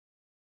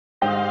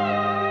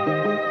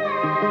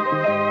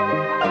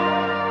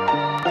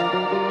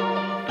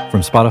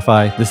From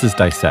Spotify, this is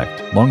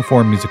Dissect,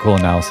 long-form musical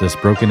analysis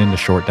broken into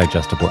short,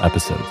 digestible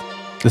episodes.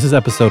 This is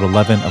episode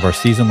 11 of our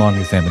season-long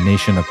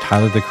examination of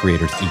Tyler, the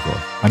Creator's Igor.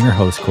 I'm your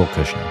host, Cole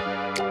Kushner.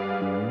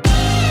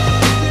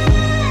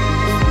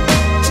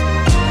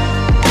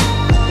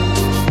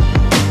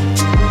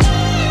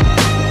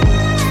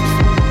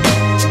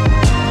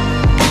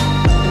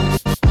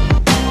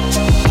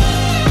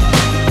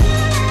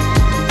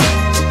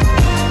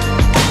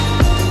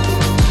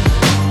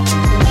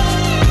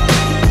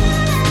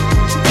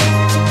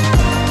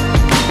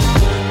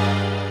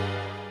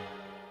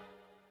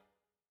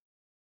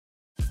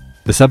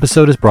 This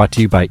episode is brought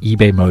to you by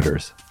eBay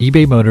Motors.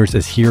 eBay Motors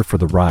is here for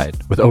the ride,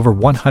 with over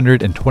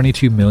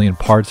 122 million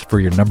parts for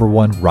your number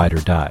one ride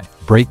or die.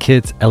 Brake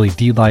kits,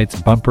 LED lights,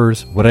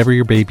 bumpers, whatever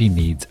your baby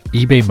needs,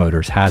 eBay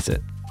Motors has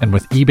it. And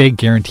with eBay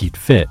Guaranteed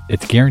Fit,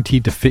 it's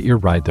guaranteed to fit your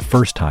ride the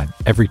first time,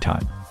 every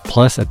time.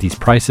 Plus, at these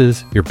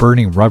prices, you're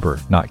burning rubber,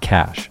 not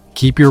cash.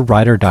 Keep your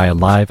ride or die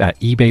alive at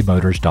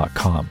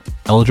ebaymotors.com.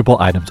 Eligible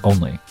items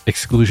only.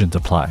 Exclusions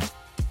apply.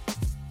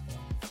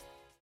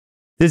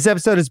 This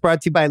episode is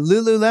brought to you by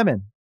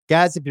Lululemon.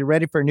 Guys, if you're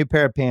ready for a new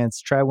pair of pants,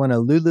 try one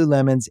of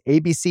Lululemon's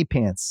ABC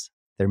pants.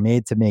 They're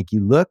made to make you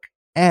look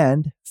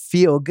and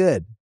feel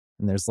good.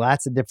 And there's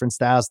lots of different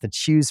styles to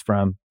choose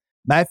from.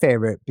 My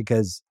favorite,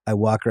 because I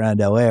walk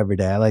around LA every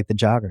day, I like the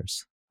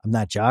joggers. I'm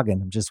not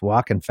jogging, I'm just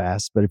walking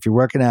fast. But if you're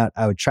working out,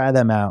 I would try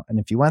them out. And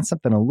if you want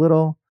something a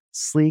little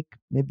sleek,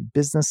 maybe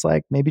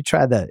business-like, maybe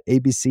try the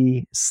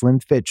ABC Slim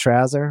Fit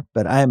trouser.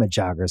 But I am a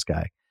joggers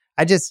guy.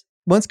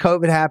 Once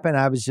COVID happened,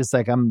 I was just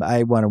like,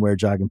 I want to wear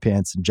jogging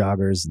pants and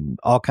joggers and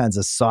all kinds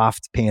of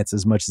soft pants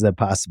as much as I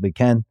possibly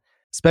can,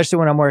 especially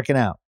when I'm working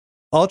out.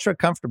 Ultra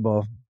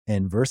comfortable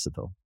and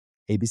versatile.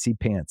 ABC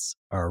pants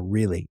are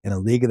really in a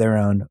league of their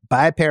own.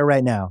 Buy a pair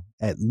right now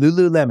at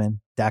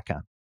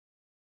lululemon.com.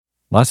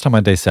 Last time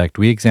on Dissect,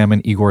 we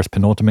examined Igor's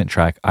penultimate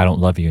track, I Don't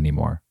Love You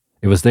Anymore.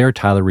 It was there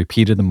Tyler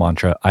repeated the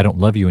mantra, I don't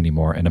love you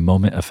anymore, in a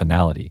moment of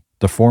finality,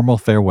 the formal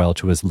farewell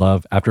to his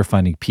love after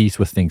finding peace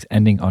with things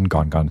ending on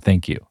Gone Gone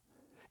Thank You.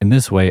 In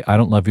this way, I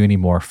Don't Love You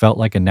Anymore felt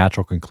like a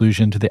natural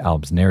conclusion to the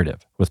album's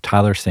narrative, with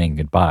Tyler saying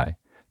goodbye,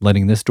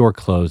 letting this door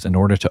close in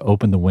order to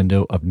open the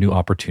window of new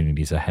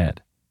opportunities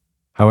ahead.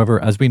 However,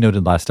 as we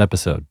noted last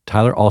episode,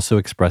 Tyler also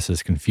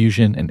expresses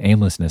confusion and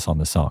aimlessness on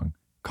the song,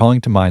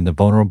 calling to mind the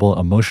vulnerable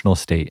emotional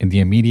state in the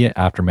immediate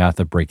aftermath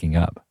of breaking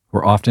up,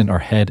 where often our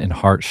head and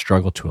heart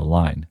struggle to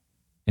align.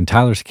 In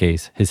Tyler's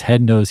case, his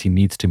head knows he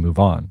needs to move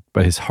on,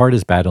 but his heart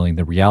is battling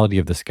the reality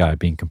of this guy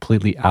being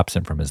completely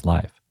absent from his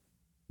life.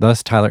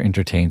 Thus, Tyler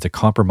entertains a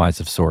compromise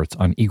of sorts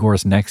on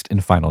Igor's next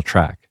and final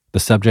track, the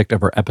subject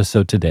of our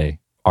episode today,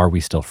 Are We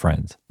Still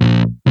Friends?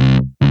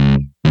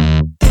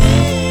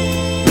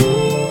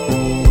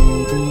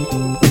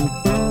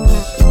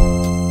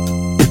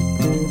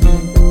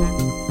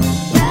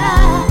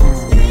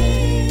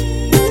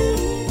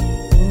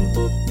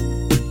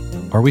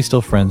 Are We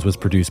Still Friends was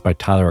produced by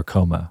Tyler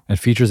Acoma and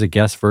features a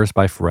guest verse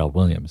by Pharrell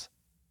Williams.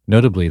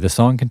 Notably, the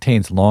song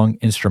contains long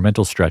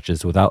instrumental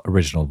stretches without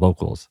original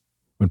vocals.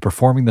 When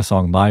performing the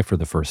song live for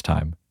the first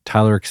time,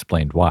 Tyler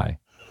explained why.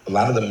 A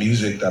lot of the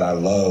music that I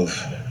love,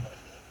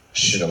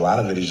 a lot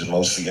of it is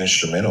mostly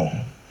instrumental.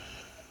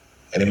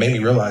 And it made me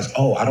realize,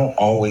 I don't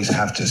always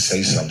have to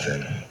say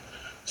something.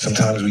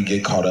 Sometimes we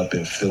get caught up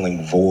in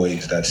filling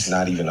voids that's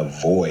not even a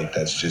void,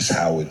 that's just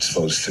how it's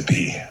supposed to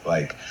be.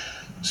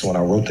 So when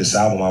I wrote this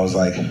album, I was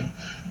like,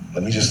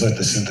 let me just let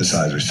the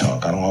synthesizers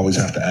talk. I don't always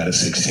have to add a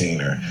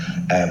 16 or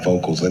add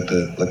vocals. Let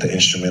the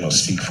instrumental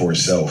speak for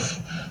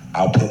itself.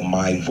 I'll put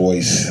my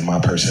voice and my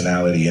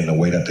personality in the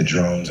way that the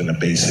drums and the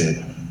bass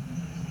hit.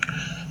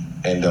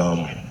 And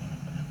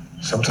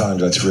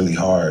sometimes that's really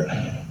hard,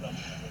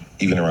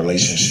 even in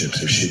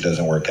relationships. If shit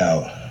doesn't work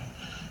out,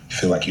 you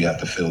feel like you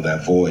have to fill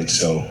that void.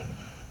 So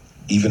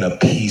even a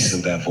piece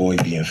of that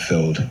void being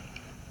filled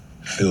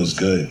feels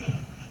good.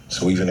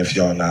 So even if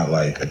y'all not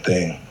like a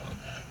thing,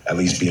 at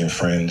least being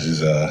friends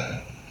is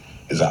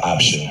an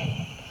option.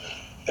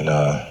 And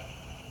I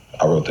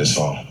wrote this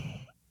song.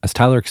 As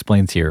Tyler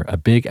explains here, a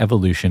big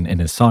evolution in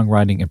his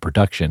songwriting and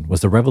production was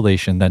the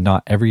revelation that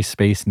not every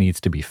space needs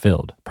to be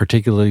filled,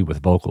 particularly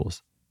with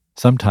vocals.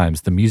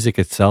 Sometimes the music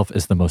itself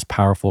is the most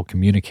powerful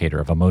communicator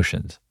of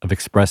emotions, of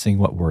expressing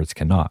what words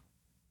cannot.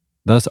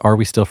 Thus, Are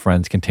We Still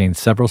Friends contains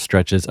several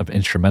stretches of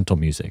instrumental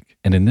music,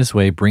 and in this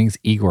way brings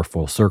Igor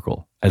full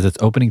circle, as its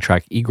opening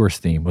track Igor's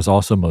theme was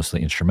also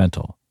mostly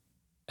instrumental.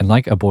 And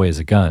like A Boy Is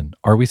a Gun,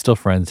 Are We Still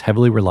Friends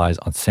heavily relies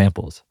on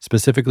samples,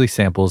 specifically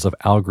samples of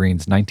Al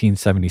Green's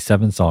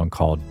 1977 song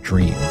called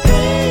Dream.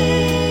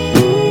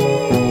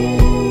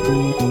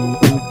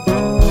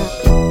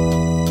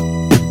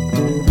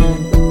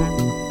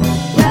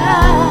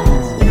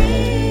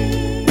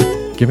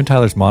 Given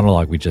Tyler's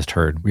monologue we just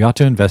heard, we ought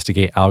to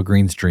investigate Al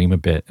Green's Dream a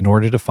bit in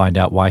order to find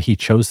out why he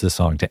chose this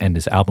song to end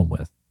his album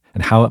with,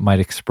 and how it might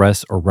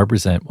express or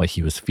represent what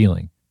he was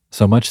feeling.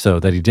 So much so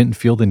that he didn't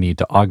feel the need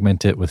to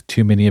augment it with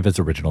too many of his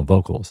original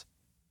vocals.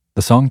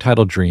 The song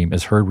titled Dream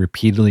is heard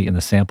repeatedly in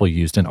the sample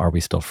used in Are We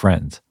Still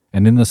Friends,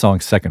 And in the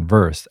song's second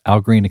verse,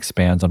 Al Green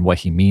expands on what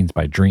he means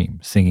by dream,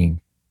 singing,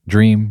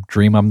 "Dream,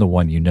 dream I'm the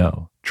one you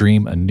know.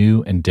 Dream a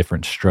new and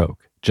different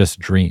stroke. Just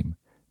dream.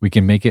 We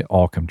can make it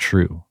all come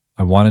true.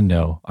 I want to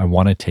know, I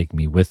want to take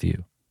me with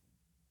you."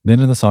 Then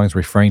in the song's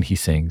refrain, he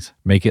sings,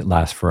 "Make it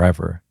last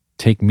forever.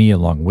 Take me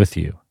along with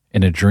you.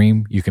 In a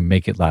dream, you can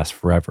make it last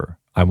forever.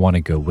 I want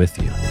to go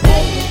with you."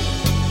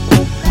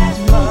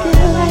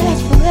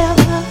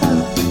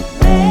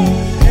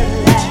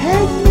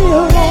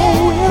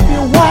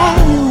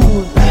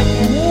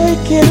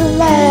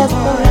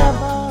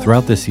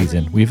 Throughout this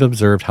season, we've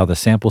observed how the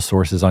sample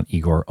sources on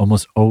Igor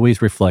almost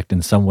always reflect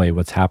in some way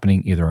what's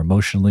happening either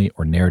emotionally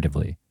or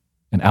narratively.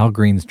 And Al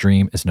Green's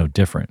dream is no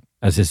different,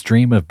 as his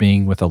dream of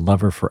being with a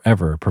lover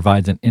forever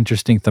provides an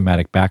interesting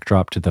thematic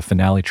backdrop to the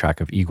finale track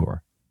of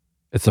Igor.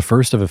 It's the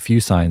first of a few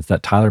signs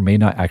that Tyler may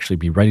not actually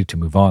be ready to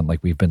move on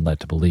like we've been led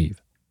to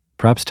believe.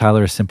 Perhaps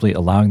Tyler is simply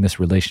allowing this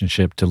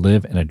relationship to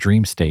live in a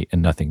dream state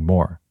and nothing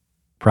more.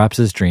 Perhaps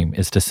his dream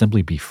is to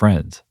simply be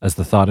friends, as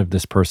the thought of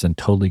this person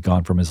totally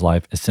gone from his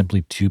life is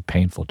simply too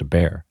painful to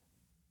bear.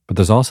 But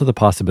there's also the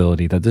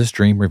possibility that this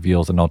dream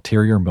reveals an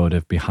ulterior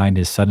motive behind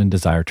his sudden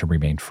desire to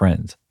remain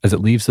friends, as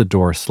it leaves the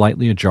door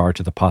slightly ajar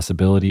to the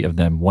possibility of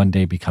them one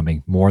day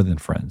becoming more than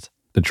friends,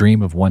 the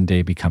dream of one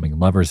day becoming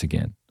lovers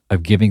again,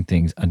 of giving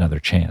things another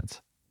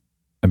chance.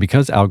 And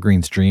because Al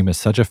Green's dream is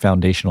such a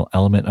foundational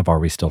element of Are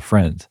We Still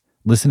Friends,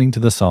 listening to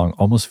the song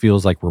almost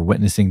feels like we're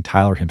witnessing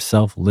Tyler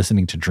himself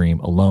listening to Dream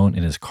alone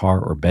in his car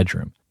or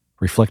bedroom,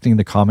 reflecting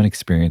the common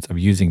experience of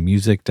using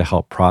music to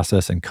help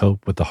process and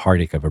cope with the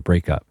heartache of a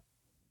breakup.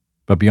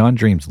 But beyond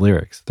Dream's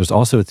lyrics, there's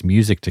also its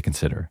music to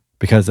consider,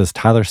 because as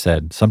Tyler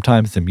said,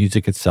 sometimes the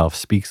music itself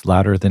speaks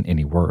louder than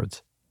any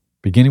words.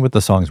 Beginning with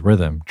the song's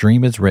rhythm,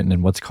 Dream is written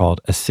in what's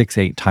called a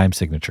 6/8 time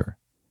signature.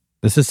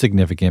 This is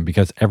significant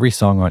because every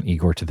song on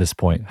Igor to this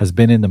point has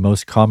been in the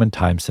most common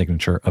time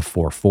signature of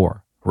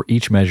 4/4. Where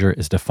each measure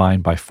is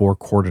defined by 4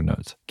 quarter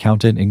notes,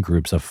 counted in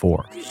groups of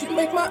 4.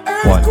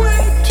 1,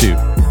 2,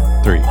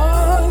 3,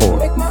 4.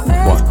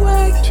 1,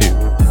 2,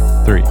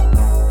 3,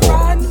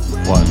 4.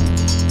 1,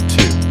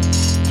 2,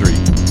 3,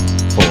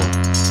 4.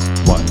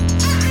 1,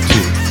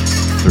 2,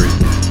 3,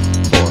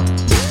 4.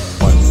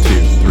 1,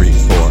 2, 3,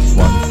 4.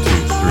 1,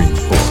 2, 3,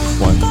 4.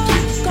 1,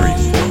 2, 3,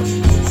 4.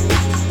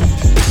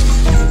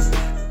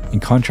 In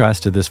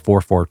contrast to this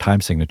 4/4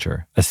 time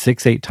signature, a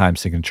 6/8 time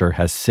signature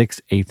has 6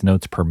 eighth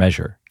notes per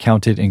measure,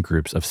 counted in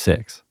groups of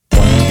 6.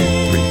 1,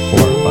 2, 3,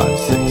 4, 5,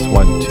 6.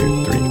 1,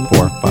 2, 3,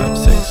 4, 5,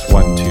 6.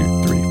 1,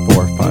 2, 3,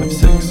 4, 5,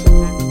 6.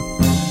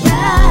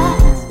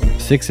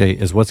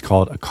 6/8 is what's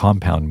called a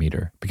compound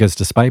meter, because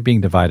despite being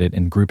divided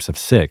in groups of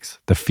 6,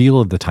 the feel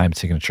of the time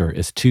signature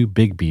is 2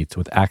 big beats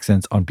with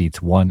accents on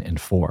beats 1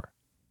 and 4.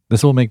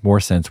 This will make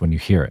more sense when you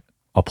hear it.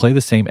 I'll play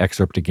the same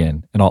excerpt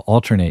again, and I'll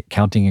alternate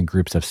counting in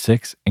groups of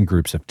 6 and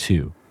groups of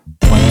 2.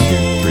 1,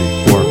 2, 3,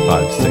 4,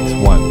 5, 6,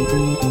 1,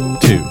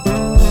 2.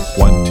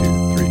 1,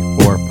 2, 3,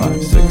 4,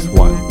 5, 6,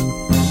 1,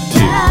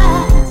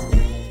 2.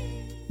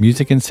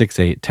 Music in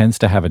 6/8 tends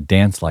to have a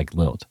dance-like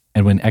lilt,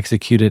 and when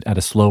executed at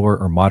a slower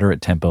or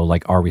moderate tempo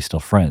like Are We Still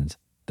Friends,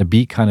 the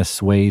beat kind of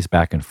sways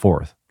back and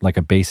forth, like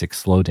a basic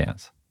slow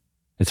dance.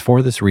 It's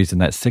for this reason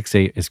that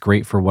 6/8 is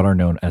great for what are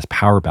known as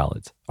power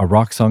ballads, a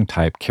rock song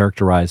type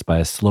characterized by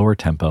a slower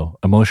tempo,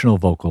 emotional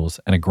vocals,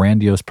 and a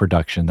grandiose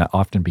production that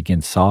often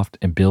begins soft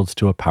and builds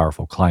to a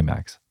powerful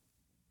climax.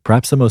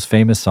 Perhaps the most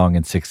famous song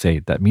in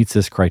 6/8 that meets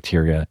this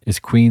criteria is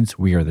Queen's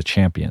We Are the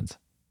Champions.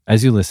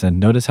 As you listen,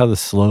 notice how the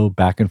slow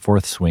back and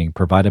forth swing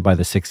provided by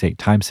the 6/8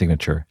 time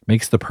signature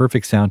makes the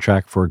perfect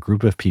soundtrack for a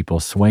group of people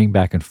swaying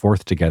back and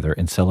forth together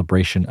in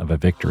celebration of a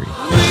victory.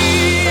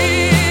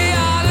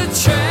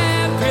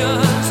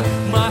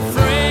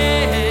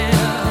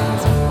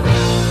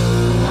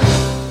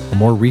 A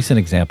more recent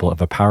example of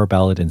a power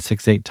ballad in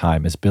 6/8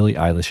 time is Billie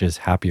Eilish's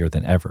Happier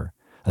Than Ever,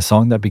 a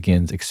song that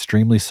begins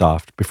extremely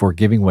soft before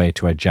giving way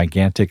to a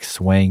gigantic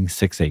swaying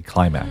 6/8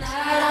 climax.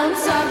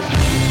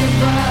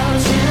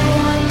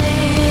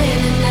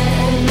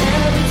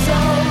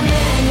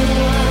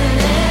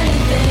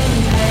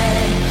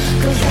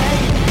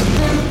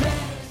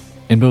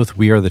 In both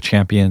We Are the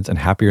Champions and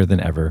Happier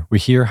Than Ever, we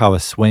hear how a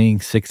swaying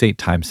 6/8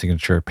 time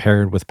signature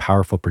paired with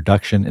powerful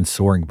production and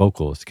soaring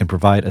vocals can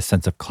provide a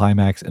sense of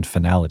climax and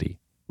finality,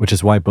 which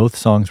is why both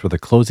songs were the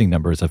closing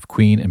numbers of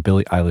Queen and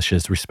Billie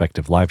Eilish's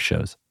respective live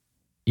shows.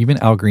 Even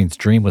Al Green's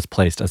Dream was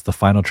placed as the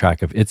final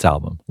track of its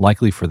album,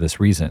 likely for this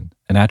reason,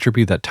 an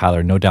attribute that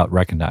Tyler no doubt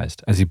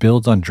recognized as he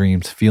builds on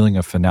Dream's feeling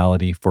of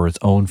finality for his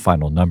own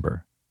final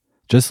number.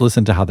 Just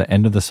listen to how the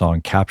end of the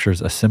song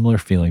captures a similar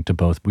feeling to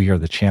both We Are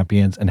the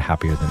Champions and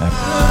Happier Than Ever.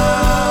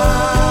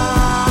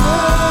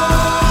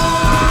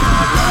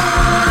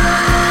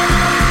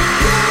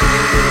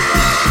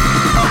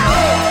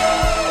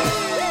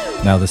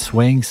 Now, the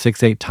swaying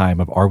 6/8 time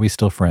of Are We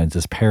Still Friends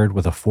is paired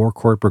with a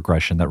 4-chord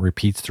progression that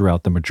repeats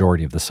throughout the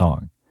majority of the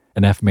song.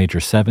 An F major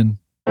 7,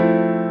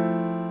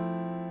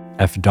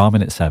 F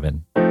dominant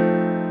 7,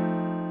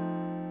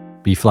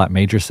 B flat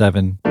major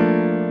 7,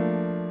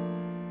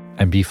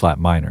 and B flat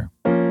minor.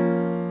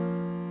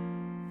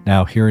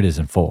 Now, here it is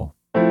in full.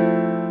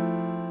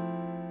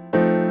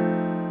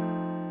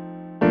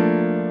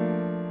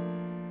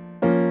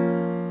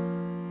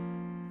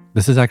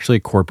 This is actually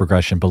a chord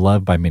progression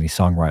beloved by many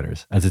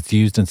songwriters, as it's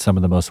used in some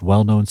of the most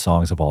well-known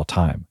songs of all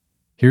time.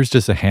 Here's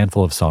just a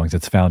handful of songs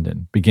it's found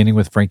in, beginning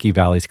with Frankie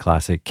Valli's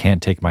classic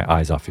Can't Take My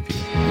Eyes Off of You.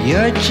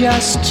 You're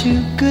just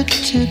too good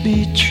to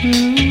be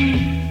true.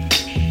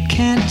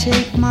 Can't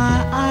take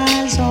my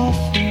eyes off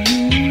of you.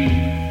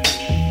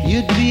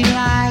 You'd be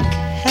like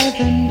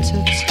heaven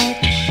to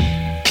touch.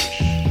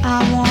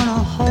 I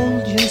wanna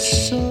hold you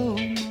so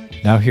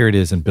much. Now here it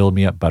is in Build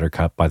Me Up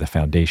Buttercup by The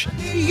Foundation.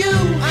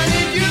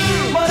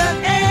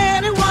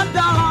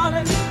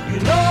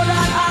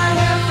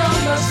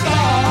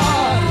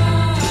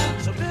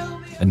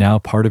 And now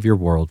Part of Your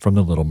World from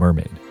The Little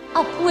Mermaid.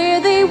 Up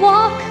where they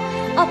walk,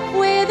 up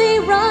where they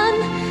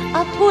run,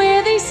 up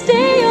where they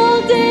stay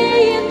all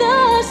day in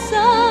the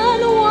sun,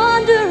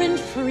 wandering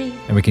free.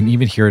 And we can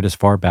even hear it as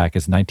far back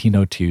as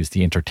 1902's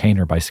The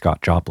Entertainer by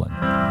Scott Joplin.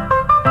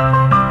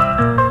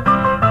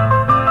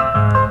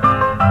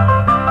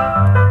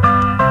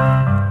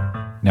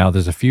 Now,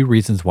 there's a few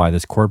reasons why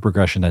this chord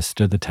progression has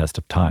stood the test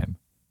of time.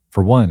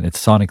 For one,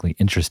 it's sonically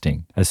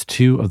interesting, as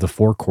 2 of the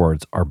 4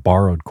 chords are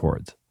borrowed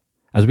chords.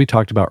 As we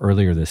talked about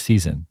earlier this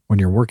season, when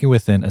you're working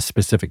within a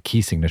specific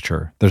key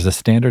signature, there's a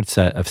standard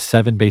set of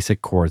 7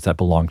 basic chords that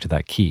belong to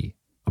that key.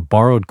 A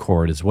borrowed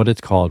chord is what it's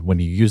called when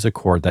you use a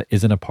chord that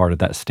isn't a part of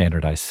that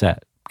standardized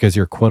set, because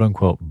you're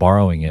quote-unquote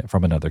borrowing it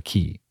from another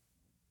key.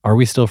 Are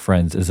We Still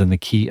Friends is in the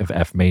key of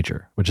F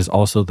major, which is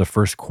also the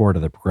first chord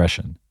of the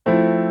progression.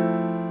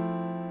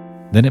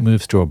 Then it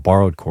moves to a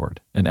borrowed chord,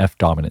 an F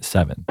dominant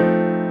 7.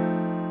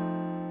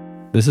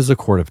 This is a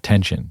chord of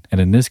tension, and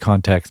in this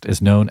context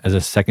is known as a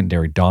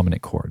secondary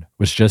dominant chord,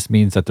 which just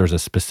means that there's a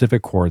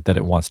specific chord that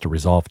it wants to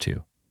resolve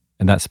to.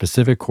 And that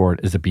specific chord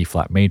is a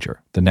B-flat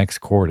major, the next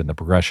chord in the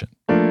progression.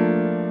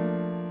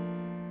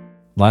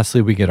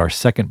 Lastly, we get our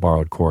second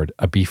borrowed chord,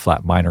 a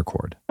B-flat minor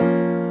chord.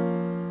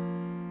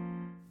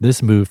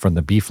 This move from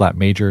the B-flat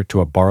major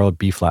to a borrowed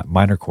B-flat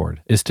minor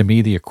chord is to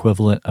me the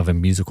equivalent of a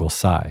musical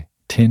sigh,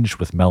 tinged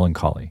with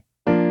melancholy.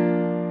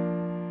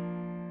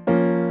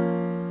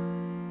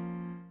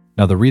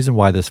 Now, the reason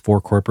why this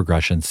 4-chord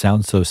progression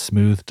sounds so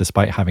smooth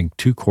despite having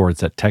 2 chords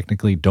that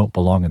technically don't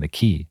belong in the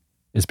key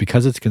is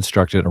because it's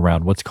constructed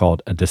around what's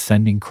called a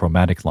descending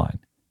chromatic line.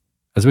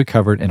 As we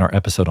covered in our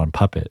episode on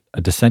Puppet,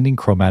 a descending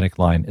chromatic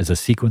line is a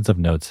sequence of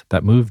notes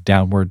that move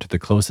downward to the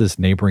closest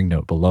neighboring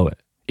note below it,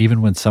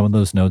 even when some of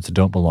those notes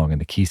don't belong in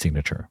the key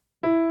signature.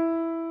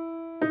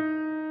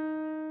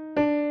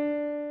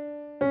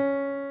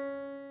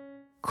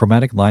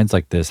 Chromatic lines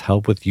like this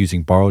help with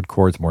using borrowed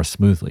chords more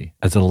smoothly,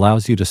 as it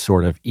allows you to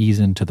sort of ease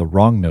into the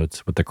wrong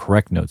notes with the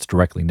correct notes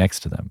directly next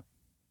to them.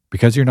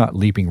 Because you're not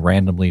leaping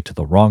randomly to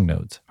the wrong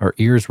notes, our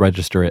ears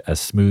register it as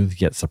smooth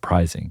yet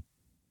surprising.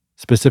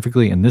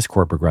 Specifically in this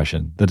chord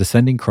progression, the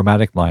descending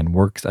chromatic line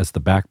works as the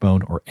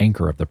backbone or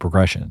anchor of the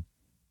progression.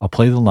 I'll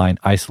play the line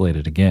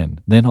isolated again,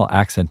 then I'll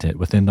accent it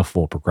within the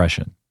full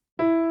progression.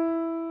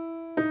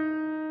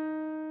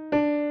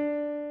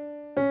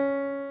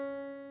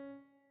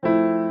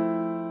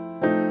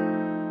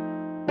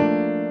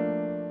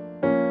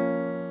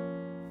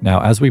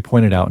 Now, as we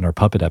pointed out in our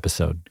Puppet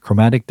episode,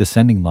 chromatic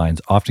descending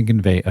lines often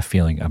convey a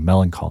feeling of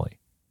melancholy.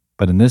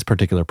 But in this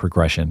particular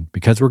progression,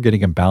 because we're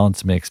getting a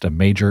balance mixed of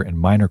major and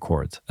minor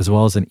chords, as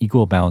well as an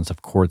equal balance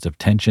of chords of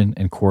tension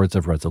and chords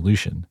of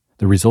resolution,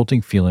 the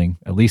resulting feeling,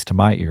 at least to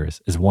my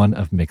ears, is one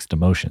of mixed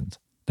emotions,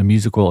 the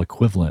musical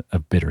equivalent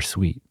of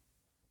bittersweet.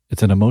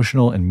 It's an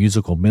emotional and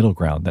musical middle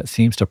ground that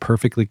seems to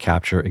perfectly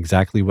capture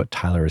exactly what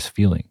Tyler is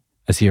feeling,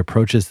 as he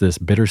approaches this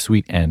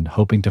bittersweet end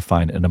hoping to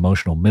find an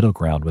emotional middle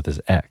ground with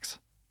his ex.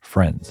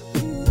 Friends. Are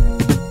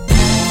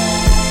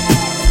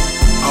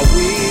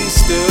we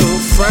still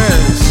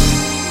friends?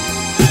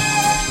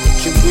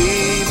 Can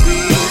we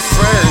be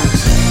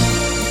friends?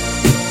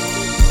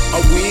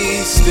 Are we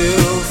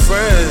still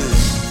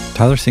friends?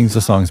 Tyler sings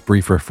the song's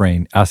brief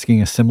refrain,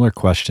 asking a similar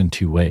question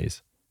 2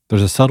 ways.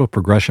 There's a subtle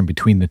progression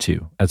between the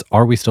two, as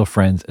Are We Still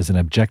Friends is an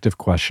objective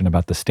question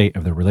about the state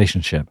of the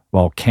relationship,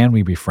 while Can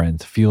We Be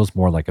Friends feels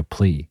more like a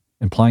plea,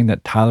 implying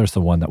that Tyler's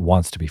the one that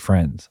wants to be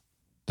friends.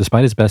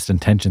 Despite his best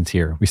intentions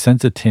here, we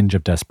sense a tinge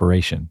of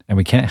desperation, and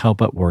we can't help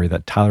but worry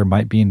that Tyler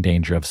might be in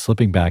danger of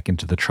slipping back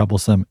into the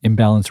troublesome,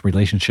 imbalanced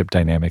relationship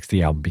dynamics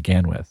the album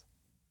began with.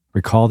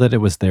 Recall that it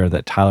was there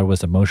that Tyler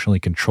was emotionally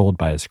controlled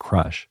by his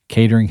crush,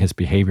 catering his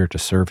behavior to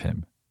serve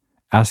him.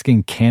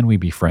 Asking can we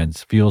be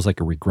friends feels like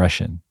a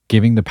regression,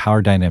 giving the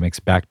power dynamics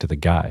back to the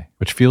guy,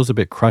 which feels a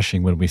bit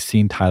crushing when we've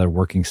seen Tyler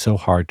working so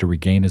hard to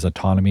regain his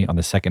autonomy on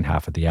the second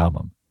half of the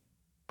album.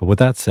 But with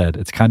that said,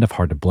 it's kind of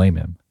hard to blame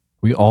him.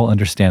 We all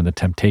understand the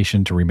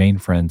temptation to remain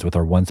friends with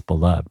our once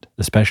beloved,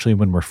 especially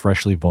when we're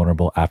freshly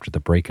vulnerable after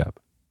the breakup.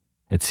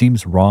 It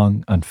seems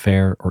wrong,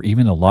 unfair, or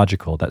even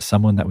illogical that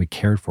someone that we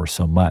cared for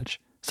so much,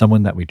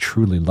 someone that we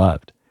truly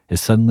loved, is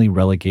suddenly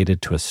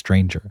relegated to a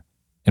stranger.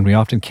 And we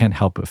often can't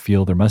help but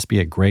feel there must be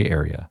a gray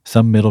area,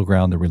 some middle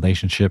ground the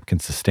relationship can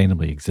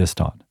sustainably exist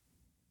on.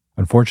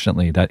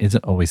 Unfortunately, that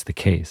isn't always the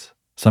case.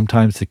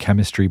 Sometimes the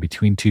chemistry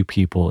between two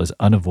people is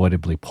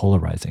unavoidably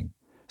polarizing,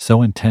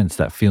 so intense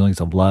that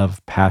feelings of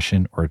love,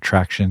 passion, or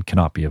attraction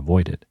cannot be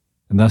avoided,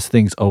 and thus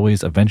things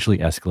always eventually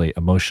escalate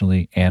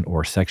emotionally and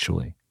or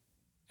sexually.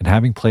 And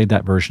having played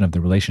that version of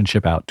the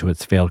relationship out to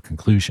its failed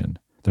conclusion,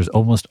 there's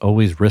almost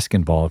always risk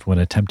involved when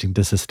attempting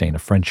to sustain a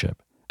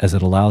friendship, as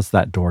it allows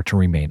that door to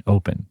remain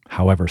open,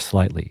 however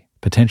slightly,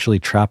 potentially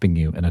trapping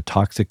you in a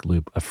toxic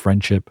loop of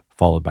friendship,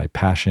 followed by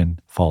passion,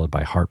 followed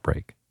by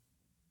heartbreak.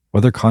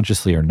 Whether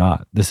consciously or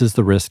not, this is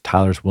the risk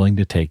Tyler's willing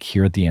to take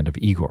here at the end of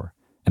Igor.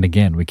 And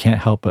again, we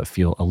can't help but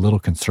feel a little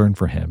concerned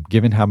for him,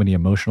 given how many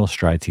emotional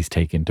strides he's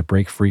taken to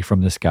break free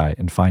from this guy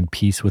and find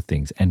peace with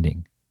things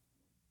ending.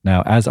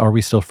 Now, as Are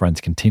We Still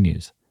Friends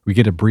continues, we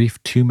get a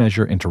brief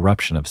 2-measure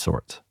interruption of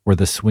sorts, where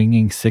the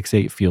swinging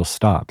 6/8 feel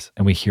stops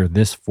and we hear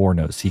this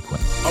 4-note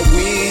sequence. Are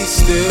we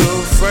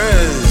still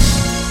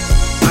friends?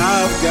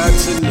 I've got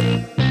to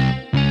know.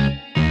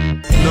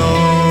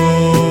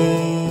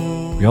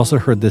 We also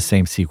heard this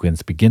same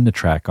sequence begin the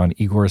track on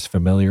Igor's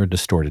familiar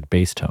distorted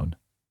bass tone.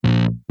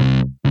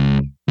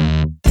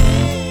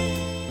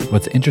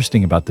 What's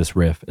interesting about this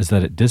riff is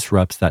that it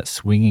disrupts that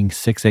swinging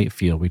 6/8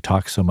 feel we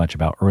talked so much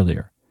about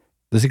earlier.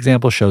 This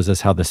example shows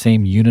us how the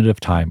same unit of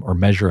time or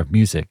measure of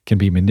music can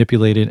be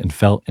manipulated and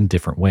felt in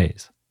different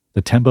ways.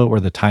 The tempo or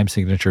the time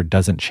signature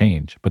doesn't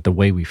change, but the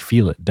way we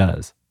feel it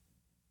does.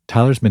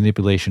 Tyler's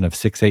manipulation of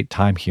 6/8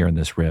 time here in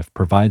this riff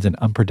provides an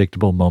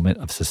unpredictable moment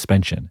of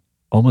suspension,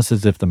 almost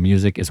as if the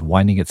music is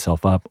winding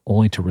itself up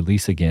only to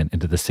release again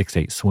into the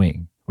 6/8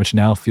 swing, which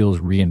now feels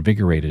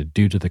reinvigorated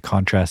due to the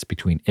contrast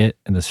between it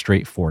and the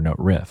straight 4-note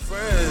riff.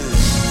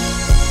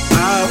 Friends,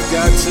 I've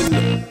got to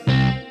know.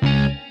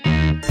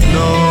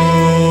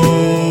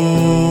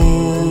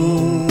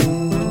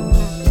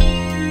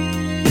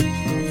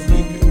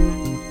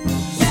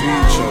 See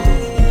each other.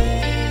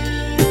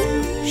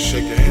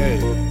 Shake your head.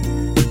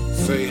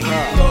 Say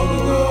hi. Long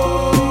ago.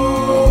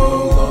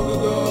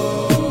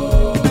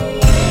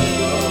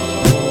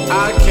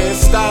 I can't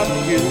stop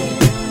you.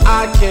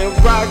 I can't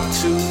rock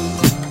to.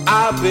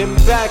 I've been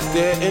back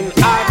there and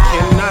I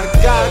cannot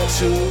got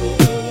to,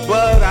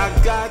 but I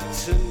got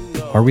to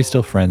know. Are We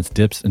Still Friends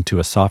dips into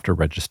a softer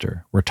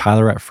register, where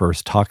Tyler at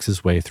first talks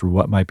his way through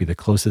what might be the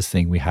closest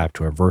thing we have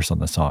to a verse on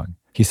the song.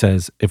 He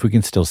says, if we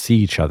can still see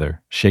each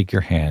other, shake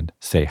your hand,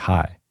 say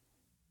hi.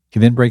 He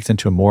then breaks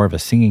into more of a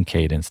singing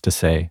cadence to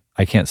say,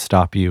 I can't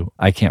stop you,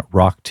 I can't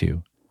rock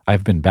to,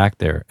 I've been back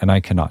there and I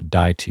cannot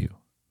die to.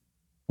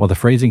 While the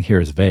phrasing here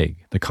is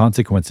vague, the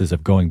consequences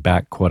of going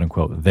back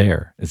quote-unquote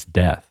there is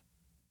death.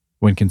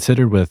 When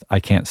considered with I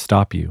can't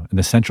stop you and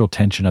the central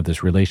tension of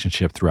this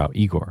relationship throughout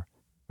Igor,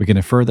 we can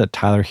infer that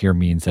Tyler here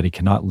means that he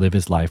cannot live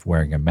his life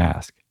wearing a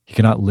mask. He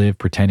cannot live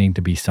pretending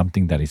to be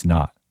something that he's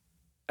not.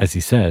 As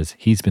he says,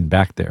 he's been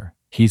back there.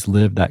 He's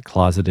lived that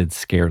closeted,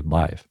 scared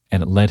life,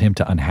 and it led him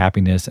to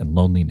unhappiness and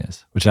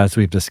loneliness, which, as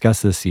we've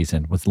discussed this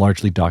season, was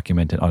largely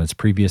documented on his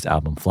previous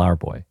album, Flower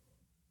Boy.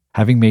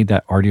 Having made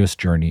that arduous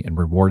journey and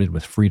rewarded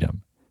with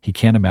freedom, he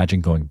can't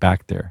imagine going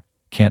back there,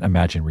 can't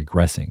imagine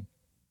regressing.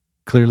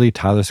 Clearly,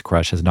 Tyler's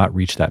crush has not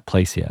reached that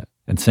place yet,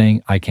 and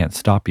saying, I can't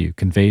stop you,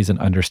 conveys an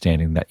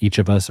understanding that each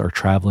of us are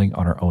traveling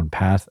on our own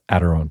path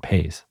at our own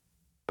pace.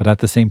 But at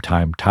the same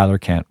time, Tyler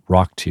can't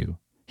rock to.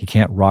 He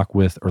can't rock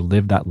with or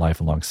live that life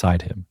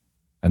alongside him.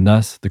 And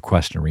thus, the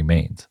question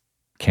remains,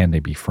 can they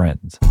be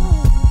friends? Are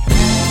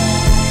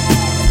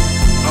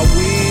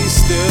we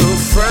still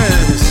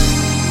friends?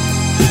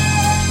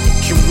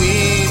 Can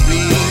we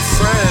be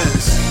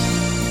friends?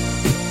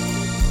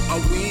 Are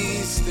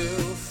we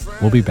still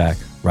friends? We'll be back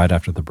right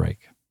after the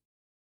break.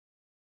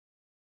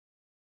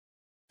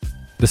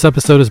 This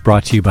episode is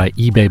brought to you by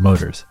eBay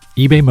Motors.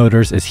 eBay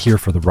Motors is here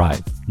for the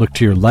ride. Look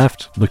to your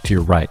left, look to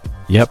your right.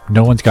 Yep,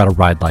 no one's got a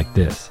ride like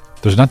this.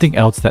 There's nothing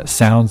else that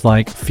sounds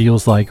like,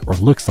 feels like, or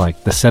looks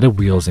like the set of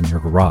wheels in your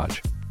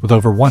garage. With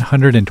over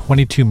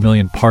 122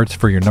 million parts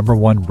for your number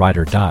one ride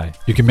or die,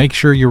 you can make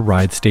sure your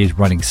ride stays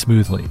running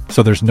smoothly,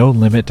 so there's no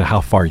limit to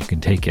how far you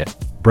can take it.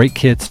 Brake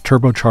kits,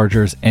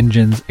 turbochargers,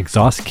 engines,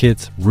 exhaust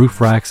kits, roof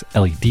racks,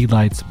 LED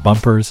lights,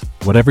 bumpers,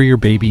 whatever your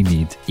baby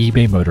needs,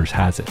 eBay Motors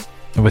has it.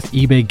 And with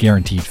eBay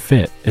Guaranteed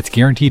Fit, it's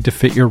guaranteed to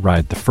fit your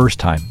ride the first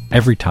time,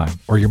 every time,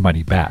 or your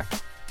money back.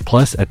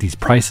 Plus, at these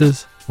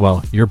prices,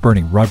 well, you're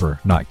burning rubber,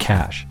 not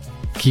cash.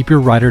 Keep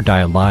your ride or die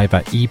alive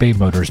at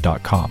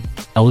ebaymotors.com.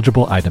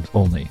 Eligible items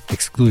only.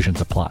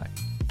 Exclusions apply.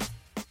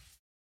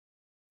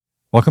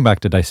 Welcome back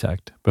to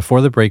Dissect.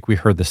 Before the break, we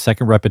heard the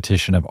second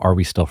repetition of Are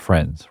We Still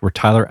Friends, where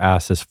Tyler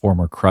asks his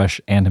former crush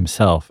and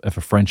himself if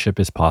a friendship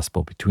is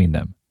possible between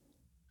them.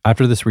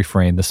 After this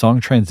refrain, the song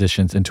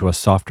transitions into a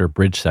softer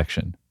bridge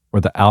section,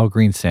 where the Al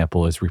Green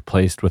sample is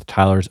replaced with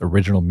Tyler's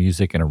original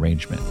music and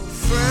arrangement.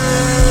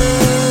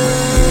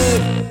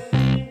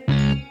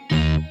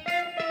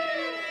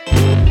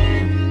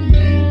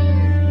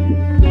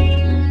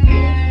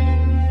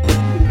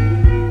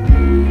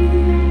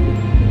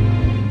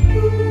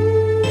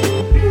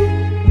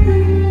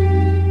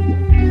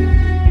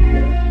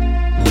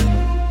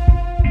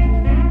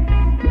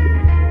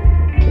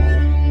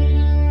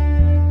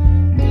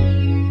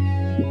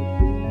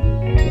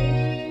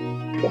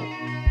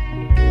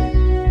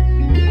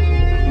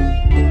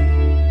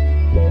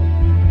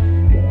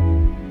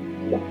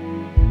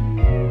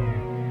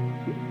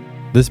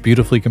 This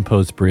beautifully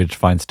composed bridge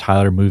finds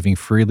Tyler moving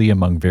freely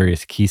among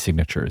various key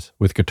signatures,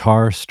 with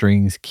guitar,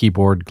 strings,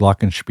 keyboard,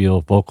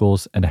 glockenspiel,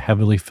 vocals, and a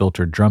heavily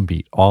filtered drum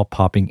beat all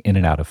popping in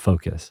and out of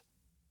focus.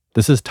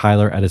 This is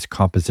Tyler at his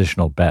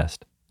compositional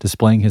best,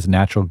 displaying his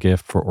natural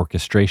gift for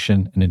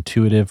orchestration and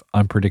intuitive,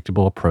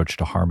 unpredictable approach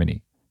to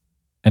harmony.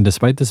 And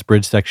despite this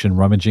bridge section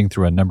rummaging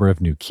through a number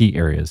of new key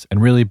areas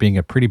and really being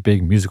a pretty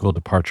big musical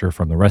departure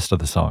from the rest of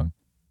the song,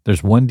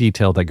 there's one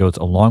detail that goes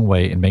a long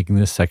way in making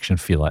this section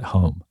feel at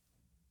home.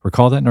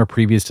 Recall that in our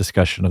previous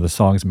discussion of the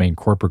song's main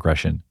chord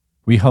progression,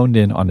 we honed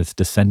in on its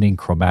descending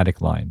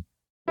chromatic line.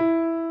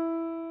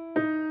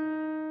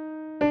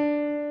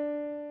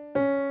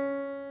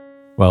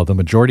 Well, the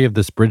majority of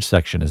this bridge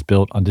section is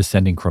built on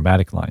descending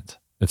chromatic lines.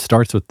 It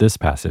starts with this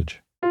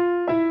passage,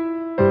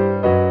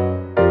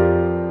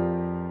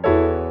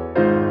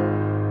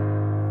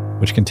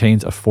 which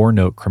contains a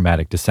 4-note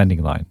chromatic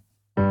descending line.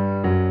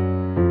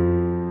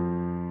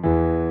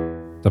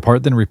 The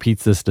part then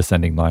repeats this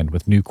descending line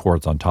with new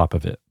chords on top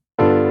of it.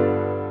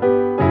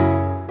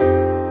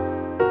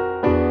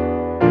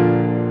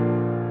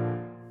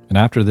 And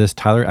after this,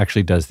 Tyler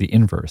actually does the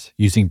inverse,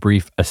 using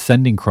brief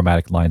ascending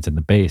chromatic lines in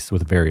the bass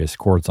with various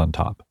chords on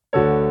top.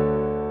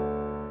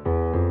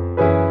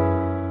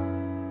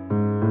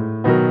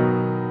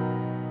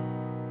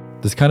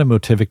 This kind of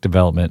motivic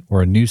development,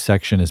 where a new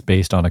section is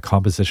based on a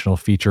compositional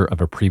feature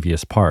of a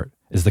previous part,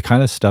 is the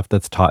kind of stuff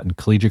that's taught in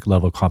collegiate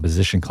level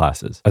composition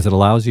classes, as it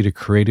allows you to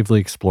creatively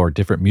explore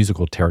different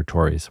musical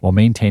territories while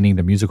maintaining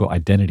the musical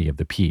identity of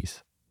the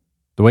piece.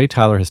 The way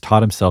Tyler has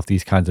taught himself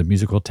these kinds of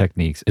musical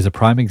techniques is a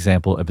prime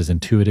example of his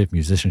intuitive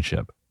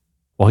musicianship.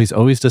 While he's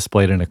always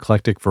displayed an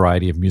eclectic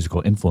variety of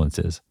musical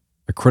influences,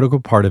 a critical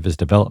part of his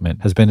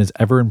development has been his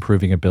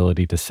ever-improving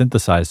ability to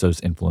synthesize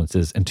those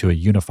influences into a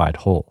unified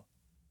whole.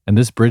 And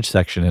this bridge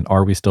section in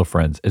Are We Still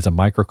Friends is a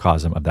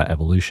microcosm of that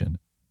evolution.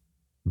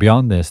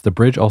 Beyond this, the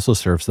bridge also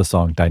serves the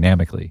song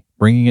dynamically,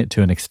 bringing it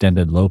to an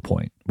extended low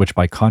point, which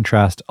by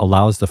contrast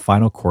allows the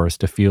final chorus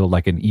to feel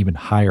like an even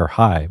higher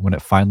high when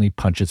it finally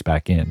punches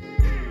back in.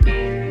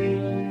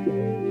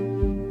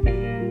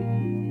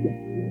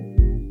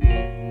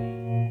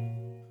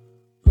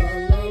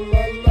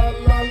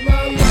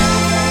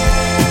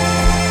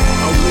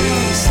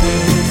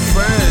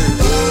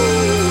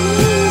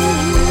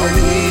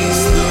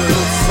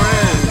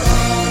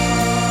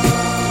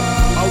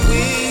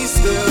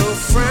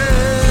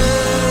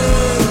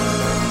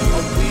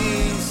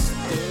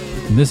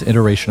 In this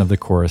iteration of the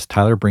chorus,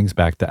 Tyler brings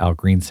back the Al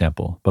Green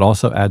sample, but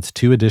also adds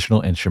 2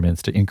 additional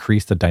instruments to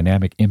increase the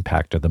dynamic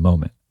impact of the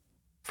moment.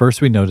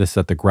 First, we notice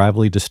that the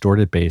gravelly,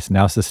 distorted bass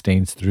now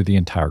sustains through the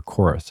entire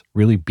chorus,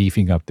 really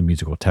beefing up the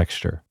musical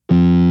texture.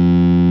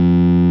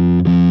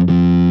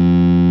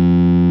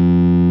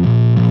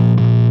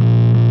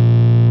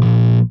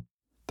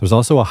 There's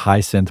also a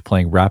high synth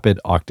playing rapid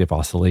octave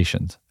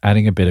oscillations,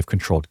 adding a bit of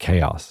controlled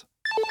chaos.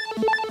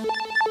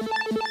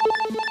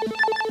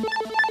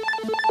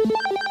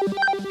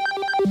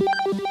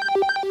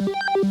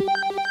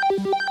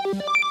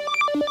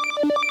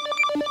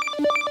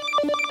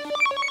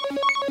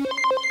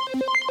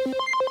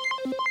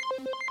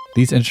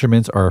 These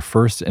instruments are a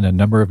first in a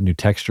number of new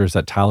textures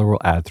that Tyler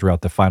will add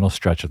throughout the final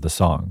stretch of the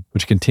song,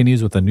 which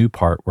continues with a new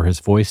part where his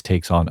voice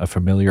takes on a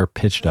familiar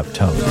pitched-up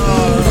tone.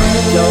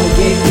 Don't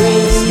get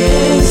green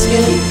skin,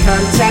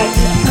 contact,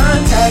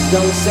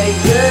 don't say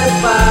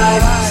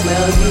goodbye,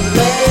 smell you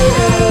later.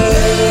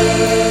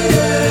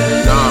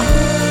 Nah,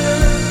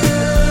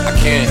 I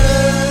can't.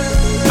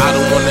 I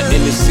don't want to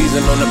end the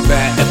season on a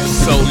bad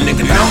episode,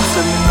 nigga.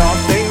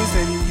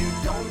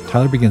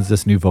 Tyler begins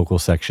this new vocal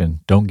section,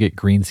 Don't Get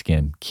Green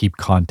Skin, Keep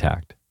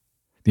Contact.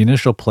 The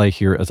initial play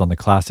here is on the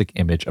classic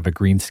image of a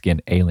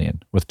green-skinned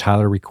alien, with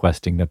Tyler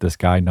requesting that this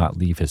guy not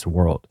leave his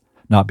world,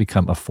 not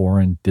become a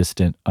foreign,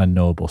 distant,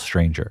 unknowable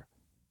stranger.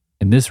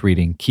 In this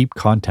reading, Keep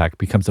Contact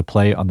becomes a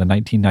play on the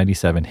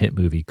 1997 hit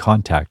movie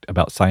Contact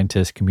about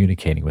scientists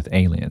communicating with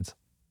aliens.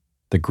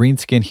 The green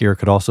skin here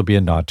could also be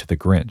a nod to the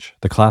Grinch,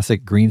 the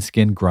classic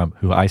green-skinned grump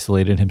who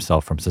isolated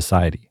himself from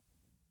society.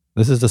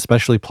 This is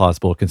especially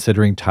plausible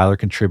considering Tyler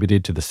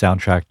contributed to the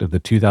soundtrack of the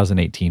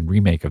 2018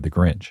 remake of The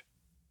Grinch.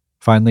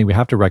 Finally, we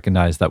have to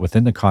recognize that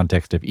within the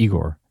context of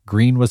Igor,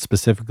 green was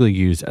specifically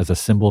used as a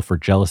symbol for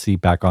jealousy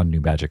back on New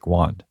Magic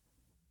Wand.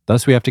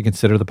 Thus, we have to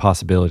consider the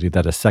possibility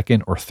that a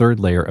second or third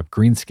layer of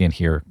green skin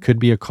here could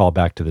be a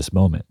callback to this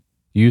moment,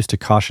 used to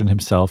caution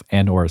himself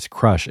and or his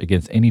crush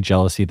against any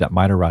jealousy that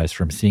might arise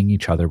from seeing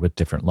each other with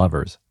different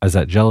lovers, as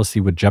that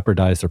jealousy would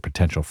jeopardize their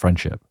potential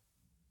friendship.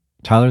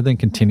 Tyler then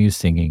continues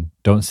singing,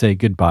 Don't Say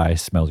Goodbye,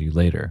 Smell You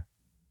Later.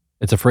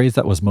 It's a phrase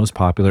that was most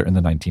popular in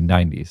the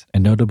 1990s,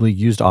 and notably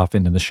used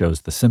often in the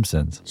shows The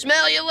Simpsons.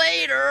 Smell you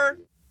later.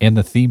 And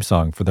the theme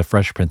song for The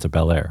Fresh Prince of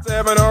Bel-Air.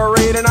 7 or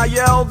 8 and I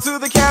yelled to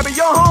the cabbie,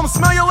 yo home,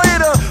 smell you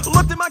later.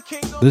 Looked at my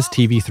kingdom. This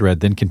TV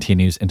thread then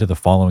continues into the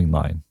following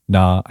line,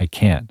 Nah, I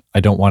can't. I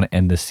don't want to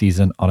end this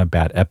season on a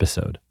bad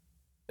episode.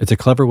 It's a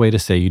clever way to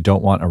say you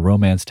don't want a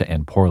romance to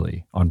end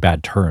poorly, on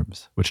bad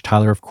terms, which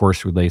Tyler of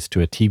course relates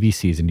to a TV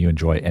season you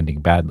enjoy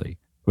ending badly,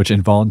 which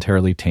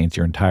involuntarily taints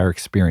your entire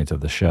experience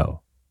of the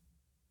show.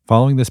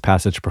 Following this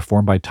passage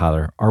performed by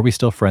Tyler, Are We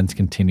Still Friends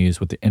continues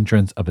with the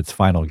entrance of its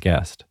final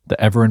guest, the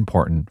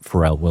ever-important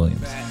Pharrell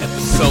Williams.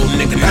 So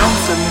nigga,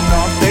 bouncing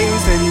on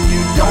things and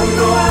you don't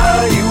know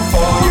how you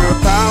fall. Your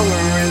power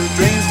is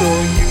drained, so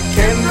you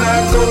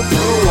cannot go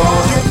through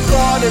walls. You're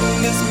caught in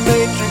this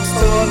matrix,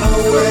 don't know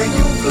where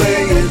you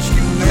play it.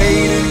 You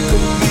made it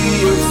could be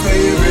your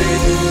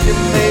favorite. You can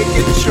make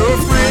it your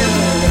friend.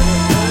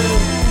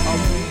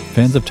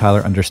 Fans of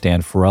Tyler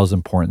understand Pharrell's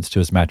importance to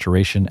his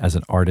maturation as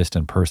an artist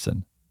and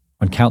person.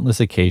 On countless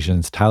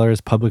occasions, Tyler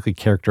has publicly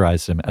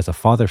characterized him as a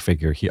father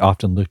figure he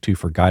often looked to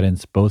for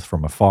guidance both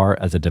from afar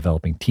as a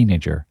developing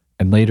teenager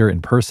and later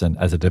in person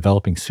as a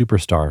developing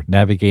superstar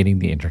navigating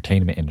the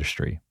entertainment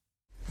industry.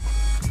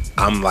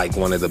 I'm like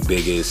one of the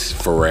biggest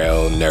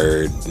Pharrell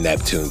nerd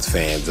Neptunes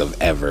fans of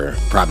ever,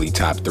 probably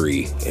top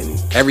 3.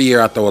 And every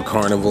year I throw a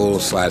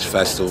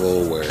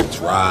carnival/festival where it's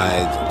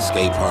rides and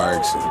skate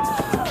parks.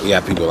 And we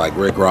have people like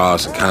Rick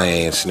Ross and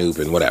Kanye and Snoop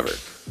and whatever.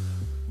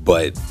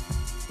 But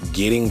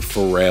getting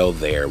Pharrell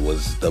there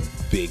was the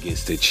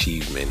biggest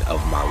achievement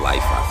of my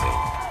life,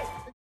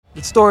 I think.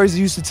 The stories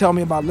you used to tell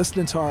me about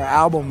listening to our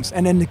albums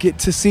and then to get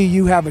to see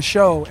you have a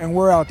show and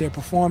we're out there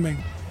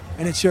performing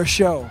and it's your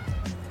show.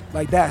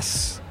 Like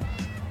that's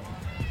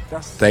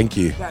Thank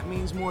you. That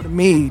means more to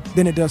me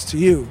than it does to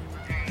you.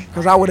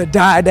 Because I would have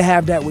died to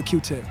have that with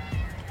Q-Tip.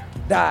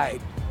 Died.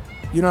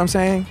 You know what I'm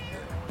saying?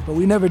 But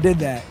we never did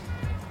that.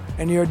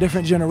 And you're a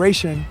different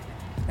generation.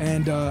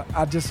 And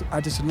I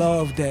just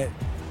love that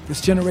this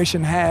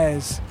generation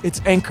has its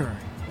anchor.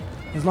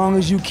 As long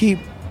as you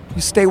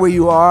stay where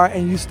you are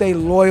and you stay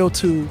loyal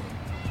to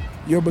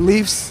your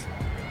beliefs.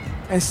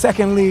 And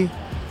secondly,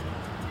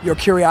 your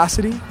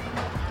curiosity,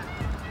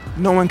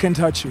 no one can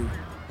touch you.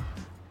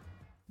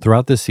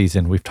 Throughout this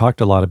season, we've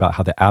talked a lot about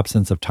how the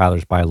absence of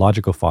Tyler's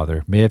biological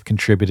father may have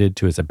contributed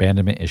to his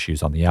abandonment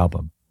issues on the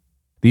album.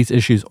 These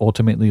issues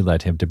ultimately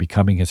led him to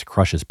becoming his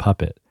crush's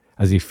puppet,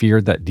 as he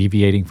feared that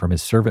deviating from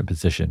his servant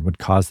position would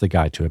cause the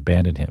guy to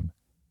abandon him.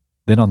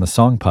 Then on the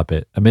song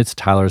Puppet, amidst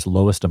Tyler's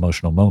lowest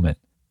emotional moment,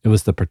 it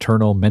was the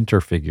paternal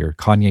mentor figure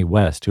Kanye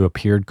West who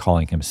appeared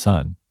calling him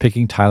son,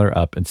 picking Tyler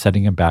up and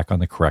setting him back on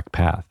the correct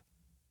path.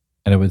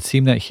 And it would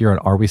seem that here on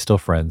Are We Still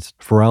Friends,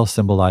 Pharrell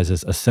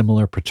symbolizes a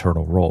similar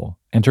paternal role,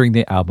 entering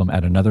the album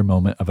at another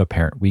moment of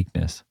apparent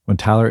weakness, when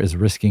Tyler is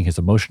risking his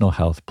emotional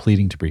health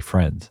pleading to be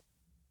friends.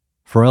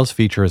 Pharrell's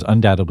feature is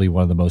undoubtedly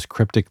one of the most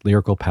cryptic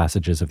lyrical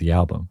passages of the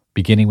album,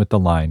 beginning with the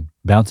line,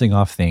 bouncing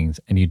off things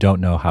and you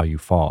don't know how you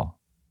fall.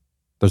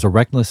 There's a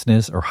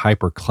recklessness or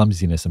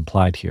hyper-clumsiness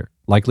implied here,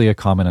 likely a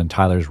comment on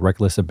Tyler's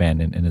reckless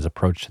abandon in his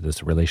approach to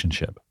this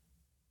relationship.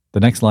 The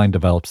next line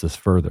develops this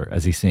further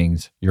as he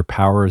sings, your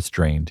power is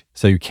drained,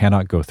 so you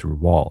cannot go through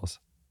walls.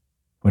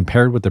 When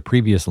paired with the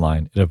previous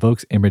line, it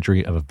evokes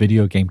imagery of a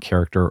video game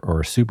character or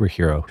a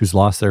superhero who's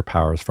lost their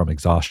powers from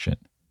exhaustion.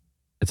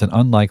 It's an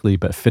unlikely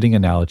but fitting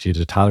analogy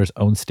to Tyler's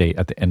own state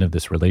at the end of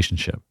this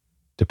relationship.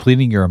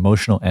 Depleting your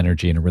emotional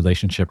energy in a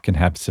relationship can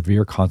have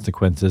severe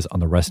consequences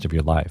on the rest of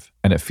your life,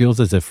 and it feels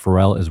as if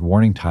Pharrell is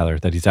warning Tyler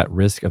that he's at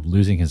risk of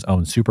losing his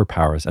own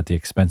superpowers at the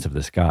expense of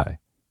this guy.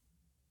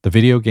 The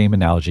video game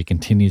analogy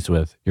continues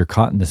with, you're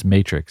caught in this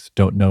matrix,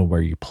 don't know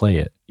where you play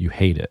it, you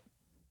hate it.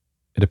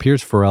 It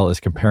appears Pharrell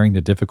is comparing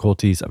the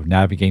difficulties of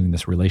navigating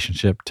this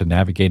relationship to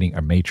navigating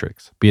a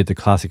matrix, be it the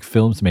classic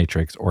film's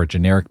matrix or a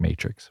generic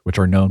matrix, which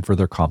are known for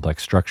their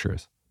complex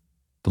structures.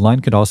 The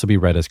line could also be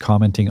read as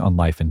commenting on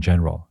life in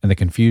general, and the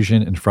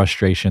confusion and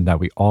frustration that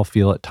we all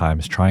feel at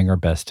times trying our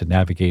best to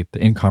navigate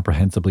the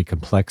incomprehensibly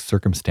complex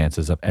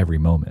circumstances of every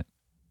moment.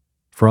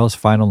 Pharrell's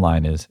final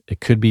line is, it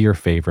could be your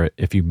favorite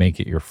if you make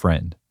it your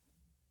friend.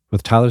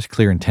 With Tyler's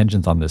clear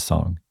intentions on this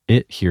song,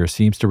 it here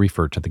seems to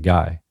refer to the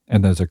guy,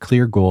 and there's a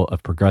clear goal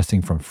of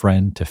progressing from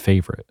friend to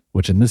favorite,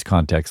 which in this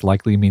context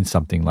likely means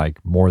something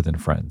like more than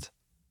friends.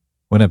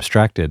 When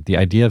abstracted, the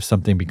idea of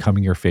something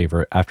becoming your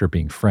favorite after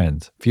being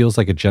friends feels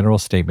like a general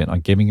statement on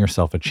giving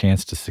yourself a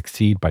chance to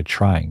succeed by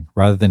trying,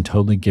 rather than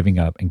totally giving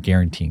up and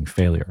guaranteeing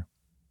failure.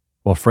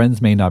 While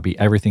friends may not be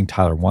everything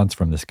Tyler wants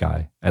from this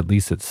guy, at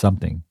least it's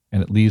something,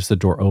 and it leaves the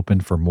door open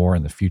for more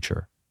in the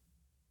future.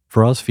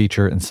 Pharrell's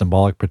feature and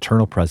symbolic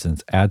paternal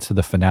presence adds to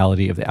the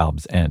finality of the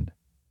album's end.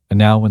 And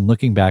now, when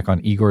looking back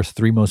on Igor's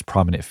 3 most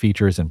prominent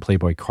features in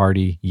Playboi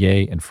Carti,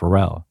 Ye, and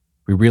Pharrell,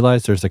 we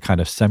realize there's a kind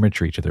of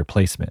symmetry to their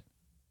placement.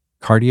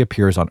 Carti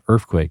appears on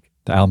Earthquake,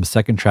 the album's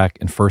second track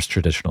and first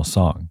traditional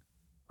song.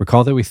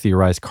 Recall that we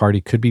theorized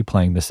Carti could be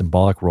playing the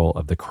symbolic role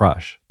of the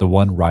crush, the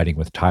one riding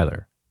with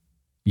Tyler.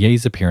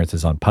 Ye's appearance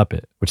is on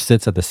Puppet, which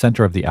sits at the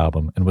center of the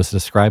album and was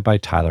described by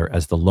Tyler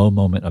as the low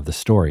moment of the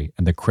story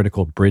and the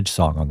critical bridge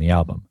song on the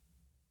album.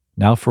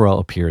 Now Pharrell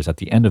appears at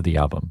the end of the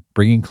album,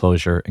 bringing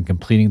closure and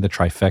completing the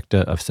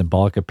trifecta of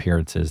symbolic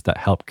appearances that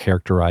help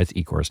characterize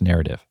Igor's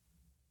narrative.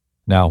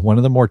 Now, one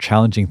of the more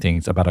challenging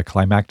things about a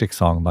climactic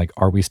song like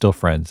Are We Still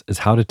Friends is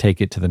how to take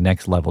it to the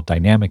next level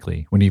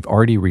dynamically when you've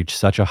already reached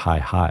such a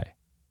high.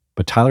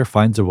 But Tyler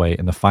finds a way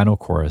in the final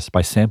chorus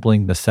by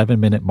sampling the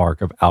 7-minute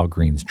mark of Al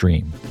Green's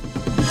Dream.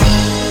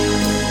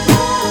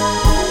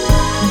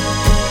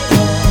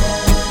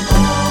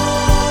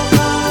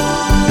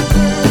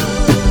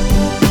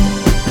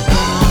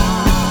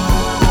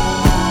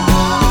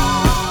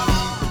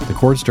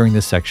 chords during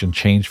this section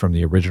change from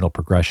the original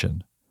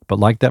progression, but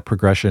like that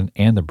progression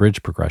and the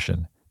bridge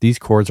progression, these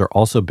chords are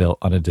also built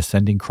on a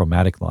descending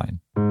chromatic line.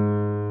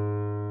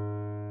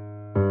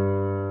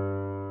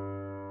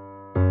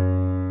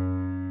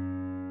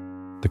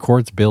 The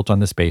chords built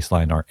on this bass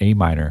line are A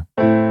minor,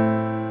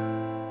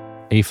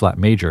 A flat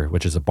major,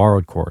 which is a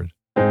borrowed chord,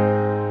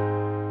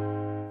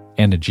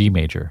 and a G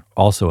major,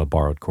 also a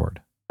borrowed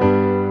chord.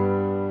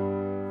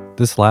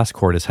 This last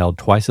chord is held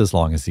twice as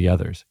long as the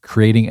others,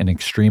 creating an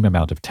extreme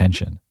amount of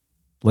tension.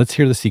 Let's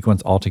hear the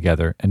sequence all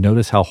together and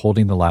notice how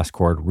holding the last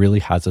chord really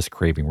has us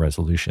craving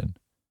resolution.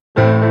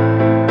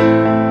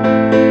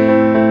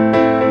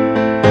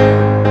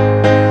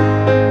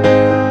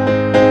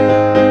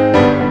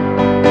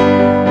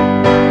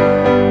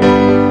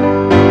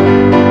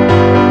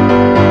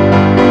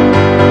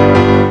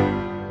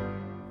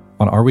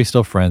 On Are We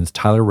Still Friends,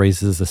 Tyler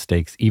raises the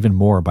stakes even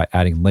more by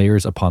adding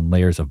layers upon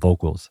layers of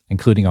vocals,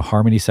 including a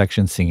harmony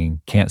section singing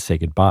Can't Say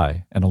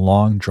Goodbye and a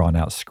long,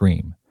 drawn-out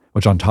scream,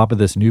 which on top of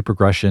this new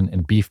progression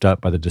and beefed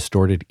up by the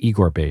distorted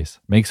Igor bass,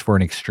 makes for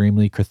an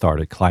extremely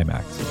cathartic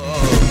climax.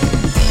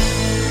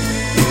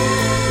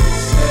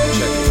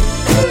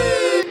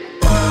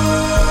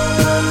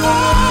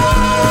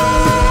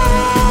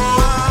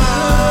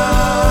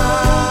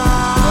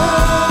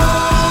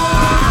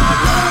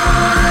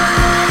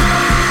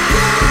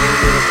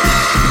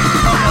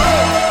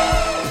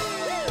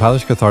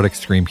 Tyler's cathartic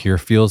scream here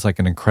feels like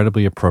an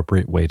incredibly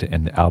appropriate way to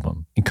end the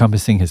album,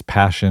 encompassing his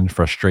passion,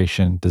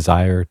 frustration,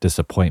 desire,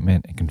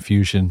 disappointment, and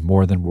confusion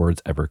more than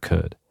words ever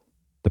could.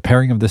 The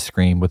pairing of this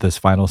scream with his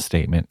final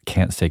statement,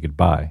 Can't Say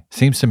Goodbye,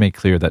 seems to make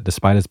clear that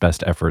despite his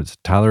best efforts,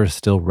 Tyler is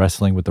still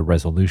wrestling with the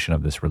resolution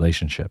of this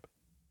relationship.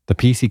 The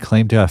peace he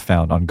claimed to have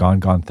found on Gone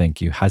Gone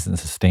Thank You hasn't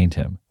sustained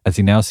him, as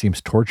he now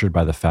seems tortured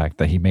by the fact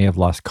that he may have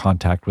lost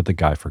contact with the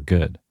guy for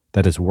good,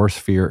 that his worst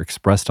fear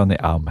expressed on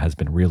the album has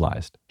been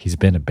realized. He's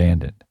been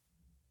abandoned.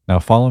 Now,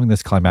 following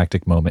this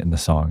climactic moment in the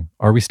song,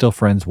 Are We Still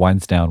Friends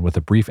winds down with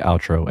a brief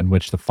outro in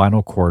which the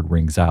final chord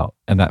rings out,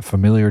 and that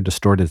familiar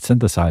distorted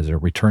synthesizer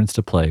returns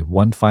to play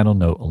one final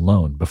note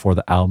alone before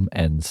the album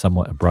ends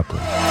somewhat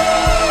abruptly.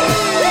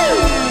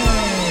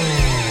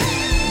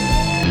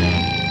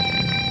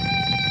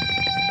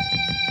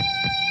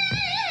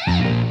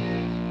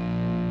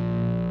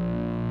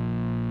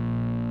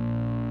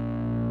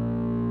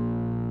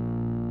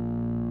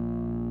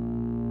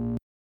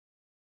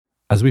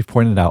 As we've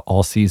pointed out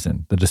all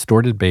season, the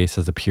distorted bass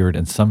has appeared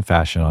in some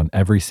fashion on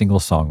every single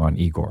song on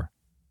Igor.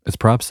 It's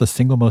perhaps the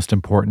single most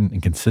important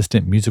and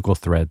consistent musical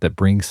thread that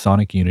brings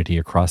sonic unity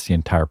across the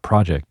entire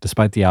project,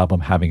 despite the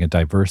album having a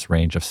diverse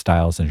range of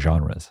styles and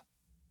genres.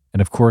 And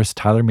of course,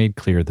 Tyler made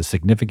clear the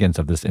significance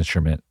of this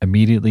instrument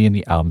immediately in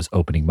the album's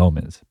opening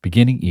moments,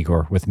 beginning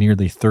Igor with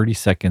nearly 30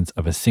 seconds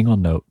of a single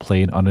note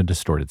played on a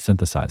distorted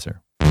synthesizer.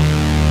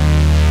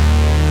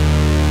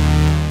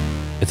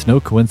 It's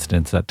no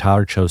coincidence that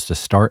Tyler chose to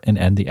start and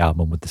end the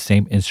album with the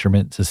same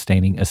instrument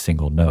sustaining a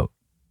single note.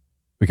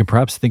 We can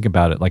perhaps think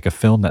about it like a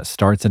film that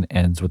starts and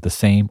ends with the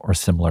same or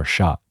similar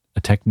shot,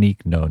 a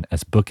technique known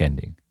as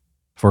bookending.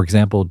 For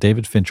example,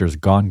 David Fincher's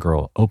Gone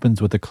Girl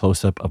opens with a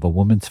close-up of a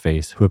woman's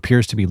face who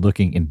appears to be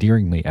looking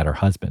endearingly at her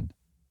husband.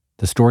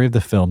 The story of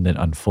the film then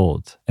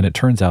unfolds, and it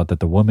turns out that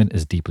the woman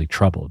is deeply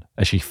troubled,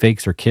 as she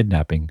fakes her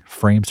kidnapping,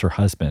 frames her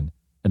husband,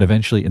 and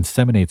eventually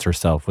inseminates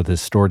herself with his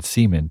stored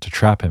semen to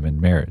trap him in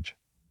marriage.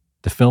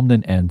 The film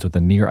then ends with a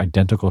near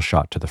identical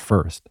shot to the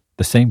first,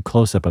 the same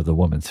close-up of the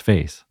woman's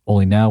face,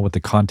 only now with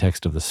the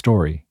context of the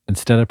story,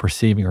 instead of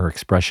perceiving her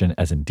expression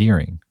as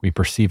endearing, we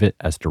perceive it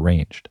as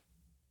deranged.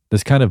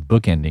 This kind of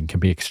bookending can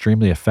be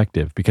extremely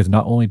effective because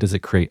not only does it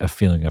create a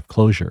feeling of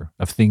closure,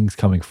 of things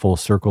coming full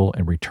circle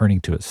and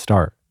returning to its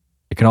start,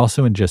 it can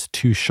also in just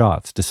two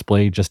shots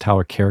display just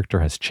how a character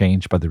has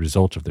changed by the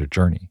result of their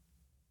journey.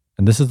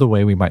 And this is the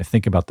way we might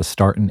think about the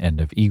start and end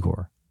of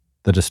Igor.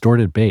 The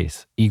distorted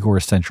bass,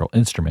 Igor's central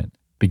instrument,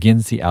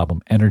 begins the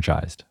album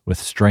energized, with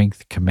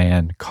strength,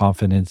 command,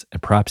 confidence,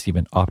 and perhaps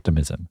even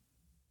optimism.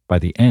 By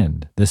the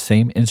end, this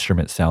same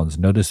instrument sounds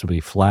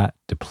noticeably flat,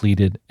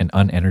 depleted, and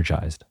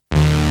unenergized.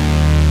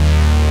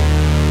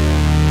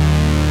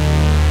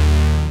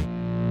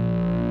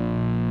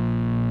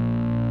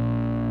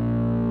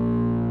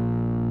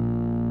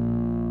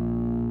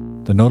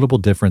 The notable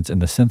difference in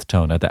the synth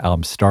tone at the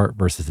album's start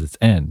versus its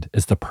end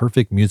is the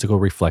perfect musical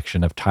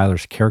reflection of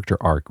Tyler's character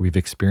arc we've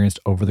experienced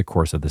over the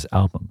course of this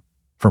album.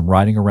 From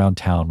riding around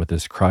town with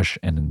his crush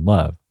and in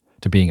love,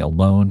 to being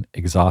alone,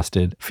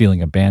 exhausted,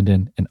 feeling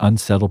abandoned, and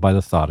unsettled by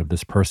the thought of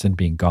this person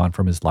being gone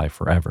from his life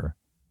forever.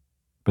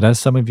 But as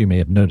some of you may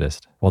have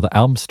noticed, while the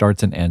album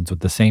starts and ends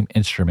with the same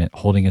instrument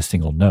holding a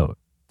single note,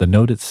 the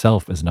note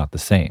itself is not the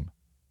same.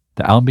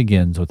 The album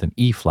begins with an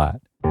E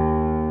flat,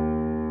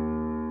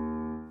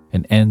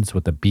 and ends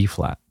with a B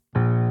flat.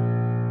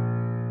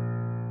 And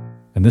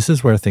this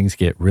is where things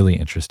get really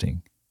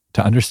interesting.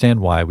 To understand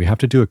why, we have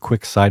to do a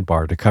quick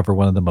sidebar to cover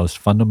one of the most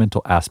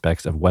fundamental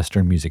aspects of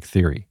Western music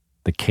theory,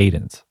 the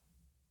cadence.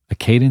 A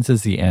cadence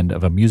is the end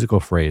of a musical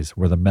phrase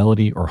where the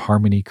melody or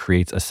harmony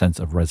creates a sense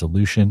of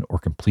resolution or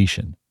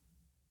completion.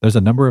 There's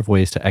a number of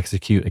ways to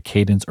execute a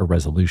cadence or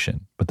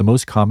resolution, but the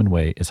most common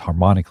way is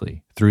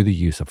harmonically, through the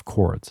use of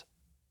chords.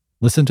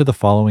 Listen to the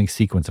following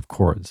sequence of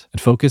chords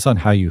and focus on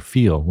how you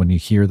feel when you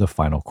hear the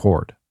final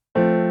chord.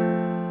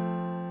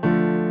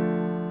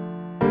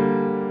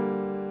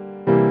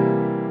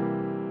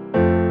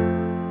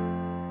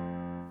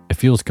 It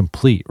feels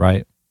complete,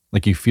 right?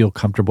 Like you feel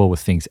comfortable with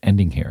things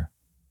ending here.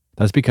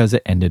 That's because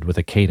it ended with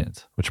a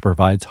cadence, which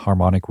provides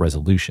harmonic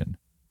resolution,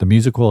 the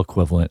musical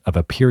equivalent of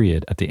a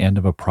period at the end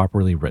of a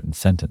properly written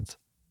sentence.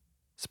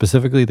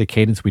 Specifically, the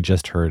cadence we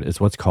just heard is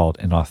what's called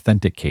an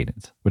authentic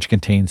cadence, which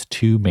contains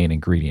two main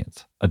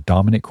ingredients, a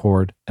dominant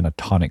chord and a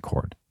tonic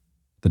chord.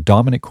 The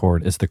dominant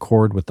chord is the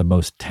chord with the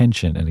most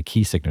tension in a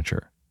key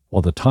signature,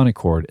 while the tonic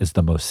chord is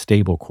the most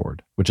stable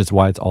chord, which is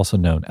why it's also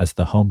known as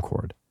the home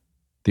chord.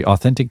 The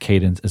authentic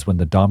cadence is when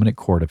the dominant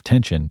chord of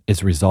tension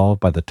is resolved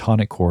by the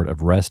tonic chord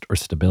of rest or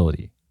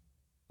stability.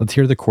 Let's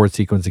hear the chord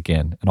sequence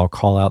again, and I'll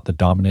call out the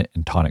dominant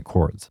and tonic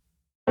chords.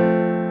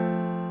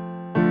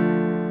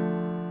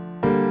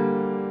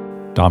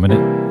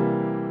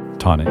 Dominant,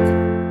 tonic.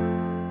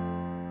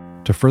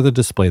 To further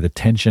display the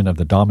tension of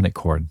the dominant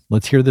chord,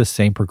 let's hear this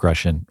same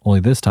progression, only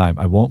this time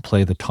I won't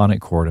play the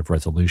tonic chord of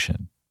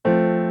resolution.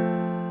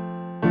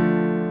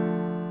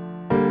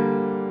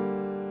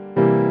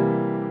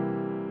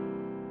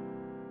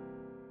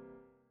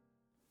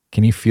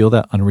 Can you feel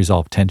that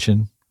unresolved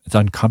tension? It's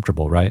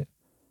uncomfortable, right?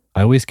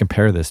 I always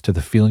compare this to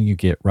the feeling you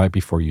get right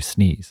before you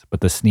sneeze,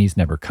 but the sneeze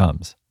never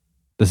comes.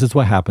 This is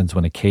what happens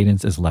when a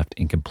cadence is left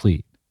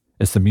incomplete.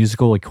 It's the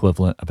musical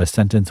equivalent of a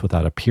sentence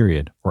without a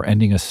period or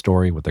ending a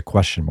story with a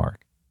question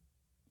mark.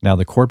 Now,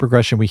 the chord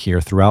progression we hear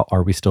throughout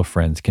Are We Still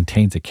Friends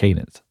contains a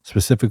cadence,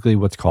 specifically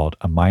what's called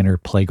a minor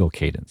plagal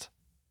cadence.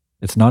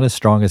 It's not as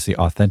strong as the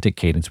authentic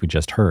cadence we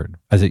just heard,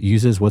 as it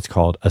uses what's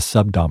called a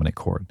subdominant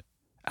chord.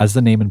 As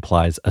the name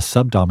implies, a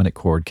subdominant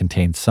chord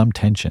contains some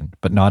tension,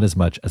 but not as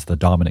much as the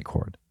dominant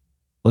chord.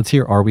 Let's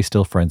hear Are We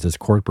Still Friends'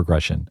 chord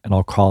progression, and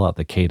I'll call out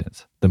the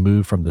cadence, the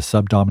move from the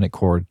subdominant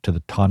chord to the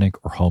tonic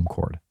or home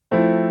chord.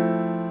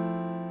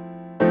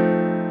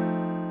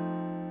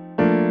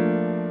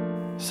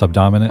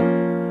 Subdominant,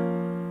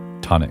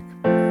 tonic.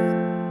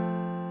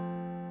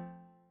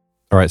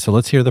 All right, so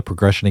let's hear the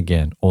progression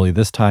again, only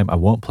this time I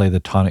won't play the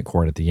tonic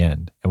chord at the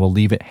end, and we'll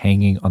leave it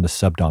hanging on the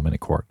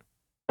subdominant chord.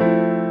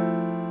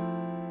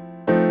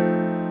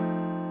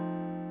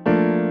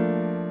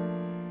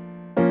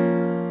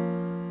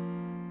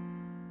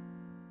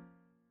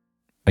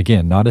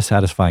 Again, not a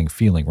satisfying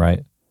feeling,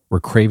 right?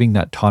 We're craving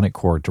that tonic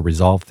chord to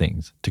resolve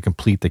things, to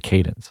complete the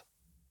cadence.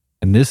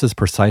 And this is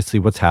precisely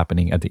what's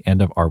happening at the end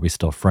of Are We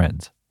Still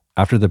Friends?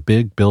 After the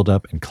big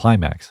build-up and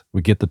climax,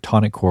 we get the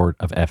tonic chord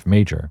of F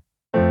major.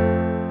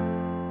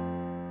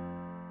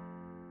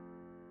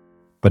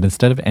 But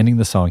instead of ending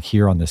the song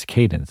here on this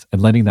cadence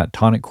and letting that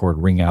tonic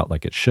chord ring out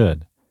like it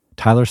should,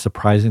 Tyler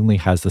surprisingly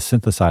has the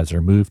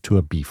synthesizer move to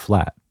a B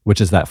flat, which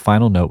is that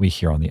final note we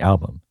hear on the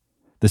album.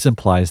 This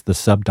implies the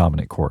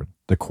subdominant chord,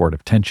 the chord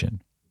of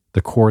tension,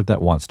 the chord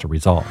that wants to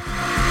resolve.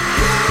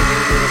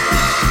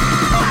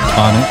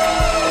 Tonic,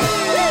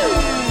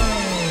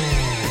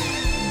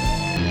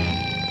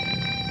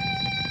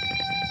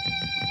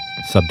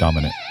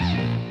 subdominant.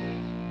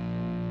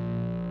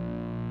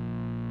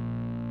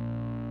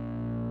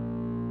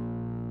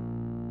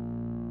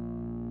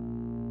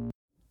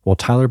 While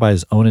Tyler, by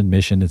his own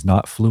admission, is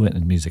not fluent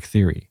in music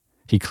theory,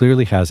 he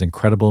clearly has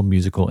incredible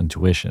musical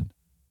intuition.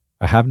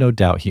 I have no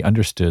doubt he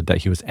understood that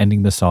he was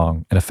ending the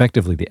song and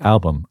effectively the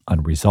album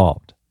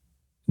unresolved.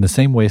 In the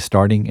same way,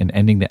 starting and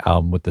ending the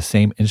album with the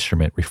same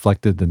instrument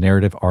reflected the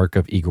narrative arc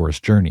of Igor's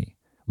journey,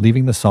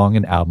 leaving the song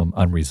and album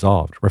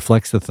unresolved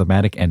reflects the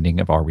thematic ending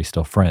of Are We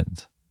Still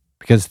Friends?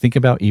 Because think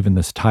about even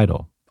this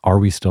title, Are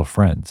We Still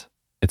Friends?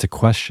 It's a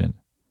question.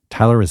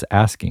 Tyler is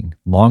asking,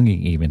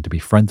 longing even to be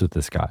friends with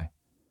this guy.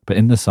 But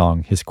in the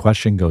song, his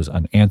question goes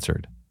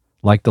unanswered.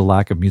 Like the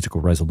lack of musical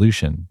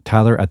resolution,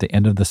 Tyler at the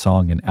end of the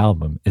song and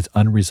album is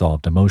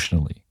unresolved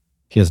emotionally.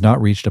 He has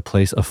not reached a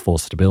place of full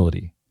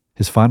stability.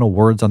 His final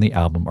words on the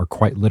album are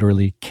quite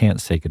literally, can't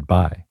say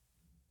goodbye.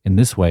 In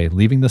this way,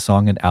 leaving the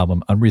song and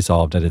album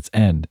unresolved at its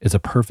end is a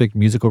perfect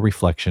musical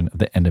reflection of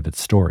the end of its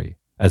story,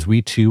 as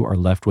we too are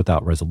left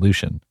without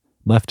resolution,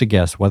 left to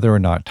guess whether or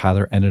not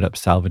Tyler ended up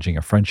salvaging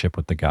a friendship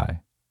with the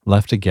guy,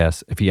 left to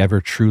guess if he ever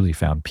truly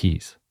found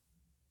peace.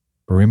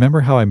 But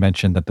remember how I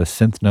mentioned that the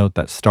synth note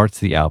that starts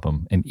the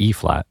album, in E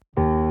flat,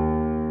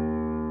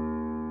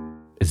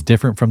 is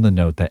different from the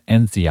note that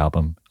ends the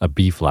album, a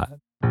B flat.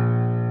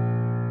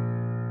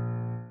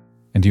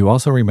 And do you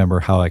also remember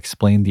how I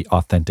explained the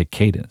authentic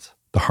cadence,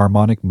 the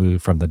harmonic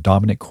move from the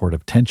dominant chord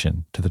of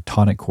tension to the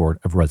tonic chord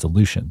of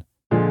resolution?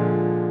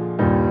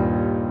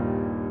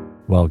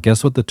 Well,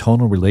 guess what the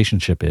tonal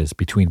relationship is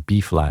between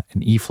B flat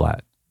and E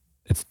flat?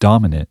 It's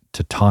dominant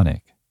to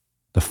tonic.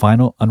 The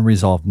final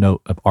unresolved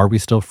note of Are We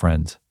Still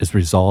Friends is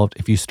resolved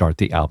if you start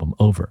the album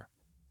over.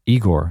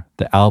 Igor,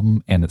 the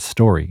album and its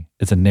story,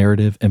 is a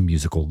narrative and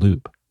musical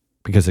loop,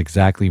 because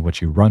exactly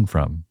what you run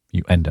from,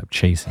 you end up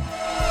chasing.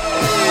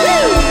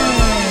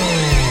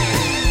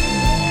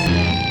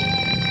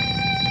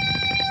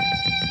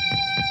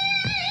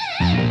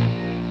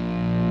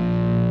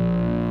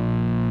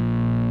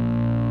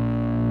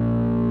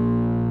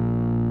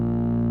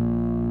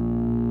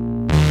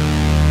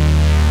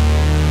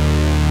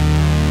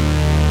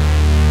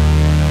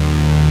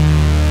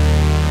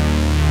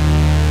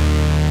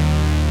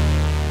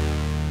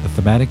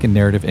 thematic and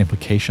narrative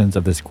implications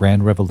of this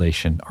grand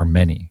revelation are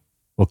many.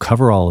 We'll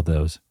cover all of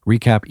those,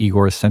 recap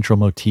Igor's central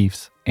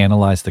motifs,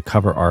 analyze the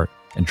cover art,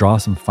 and draw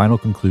some final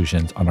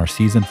conclusions on our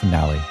season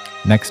finale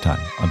next time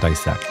on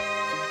Dissect.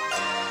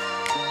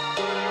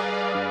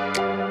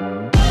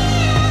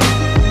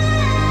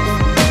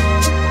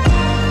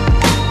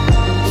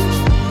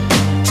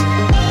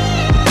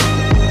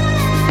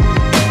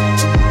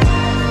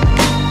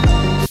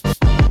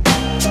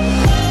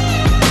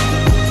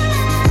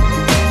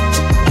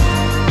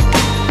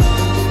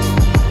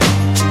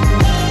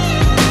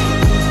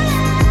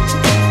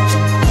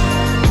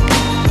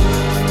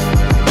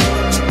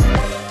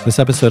 This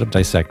episode of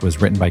Dissect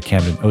was written by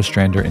Camden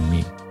Ostrander and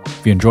me.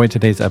 If you enjoyed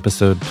today's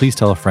episode, please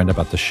tell a friend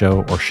about the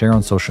show or share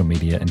on social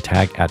media and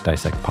tag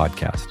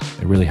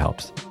 @DissectPodcast. It really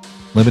helps.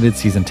 Limited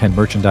Season 10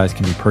 merchandise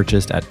can be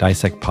purchased at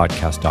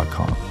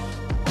dissectpodcast.com.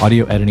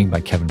 Audio editing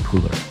by Kevin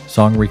Pooler.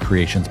 Song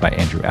recreations by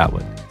Andrew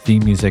Atwood.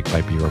 Theme music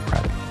by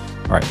Bureaucratic.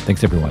 All right,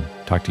 thanks everyone.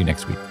 Talk to you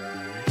next week.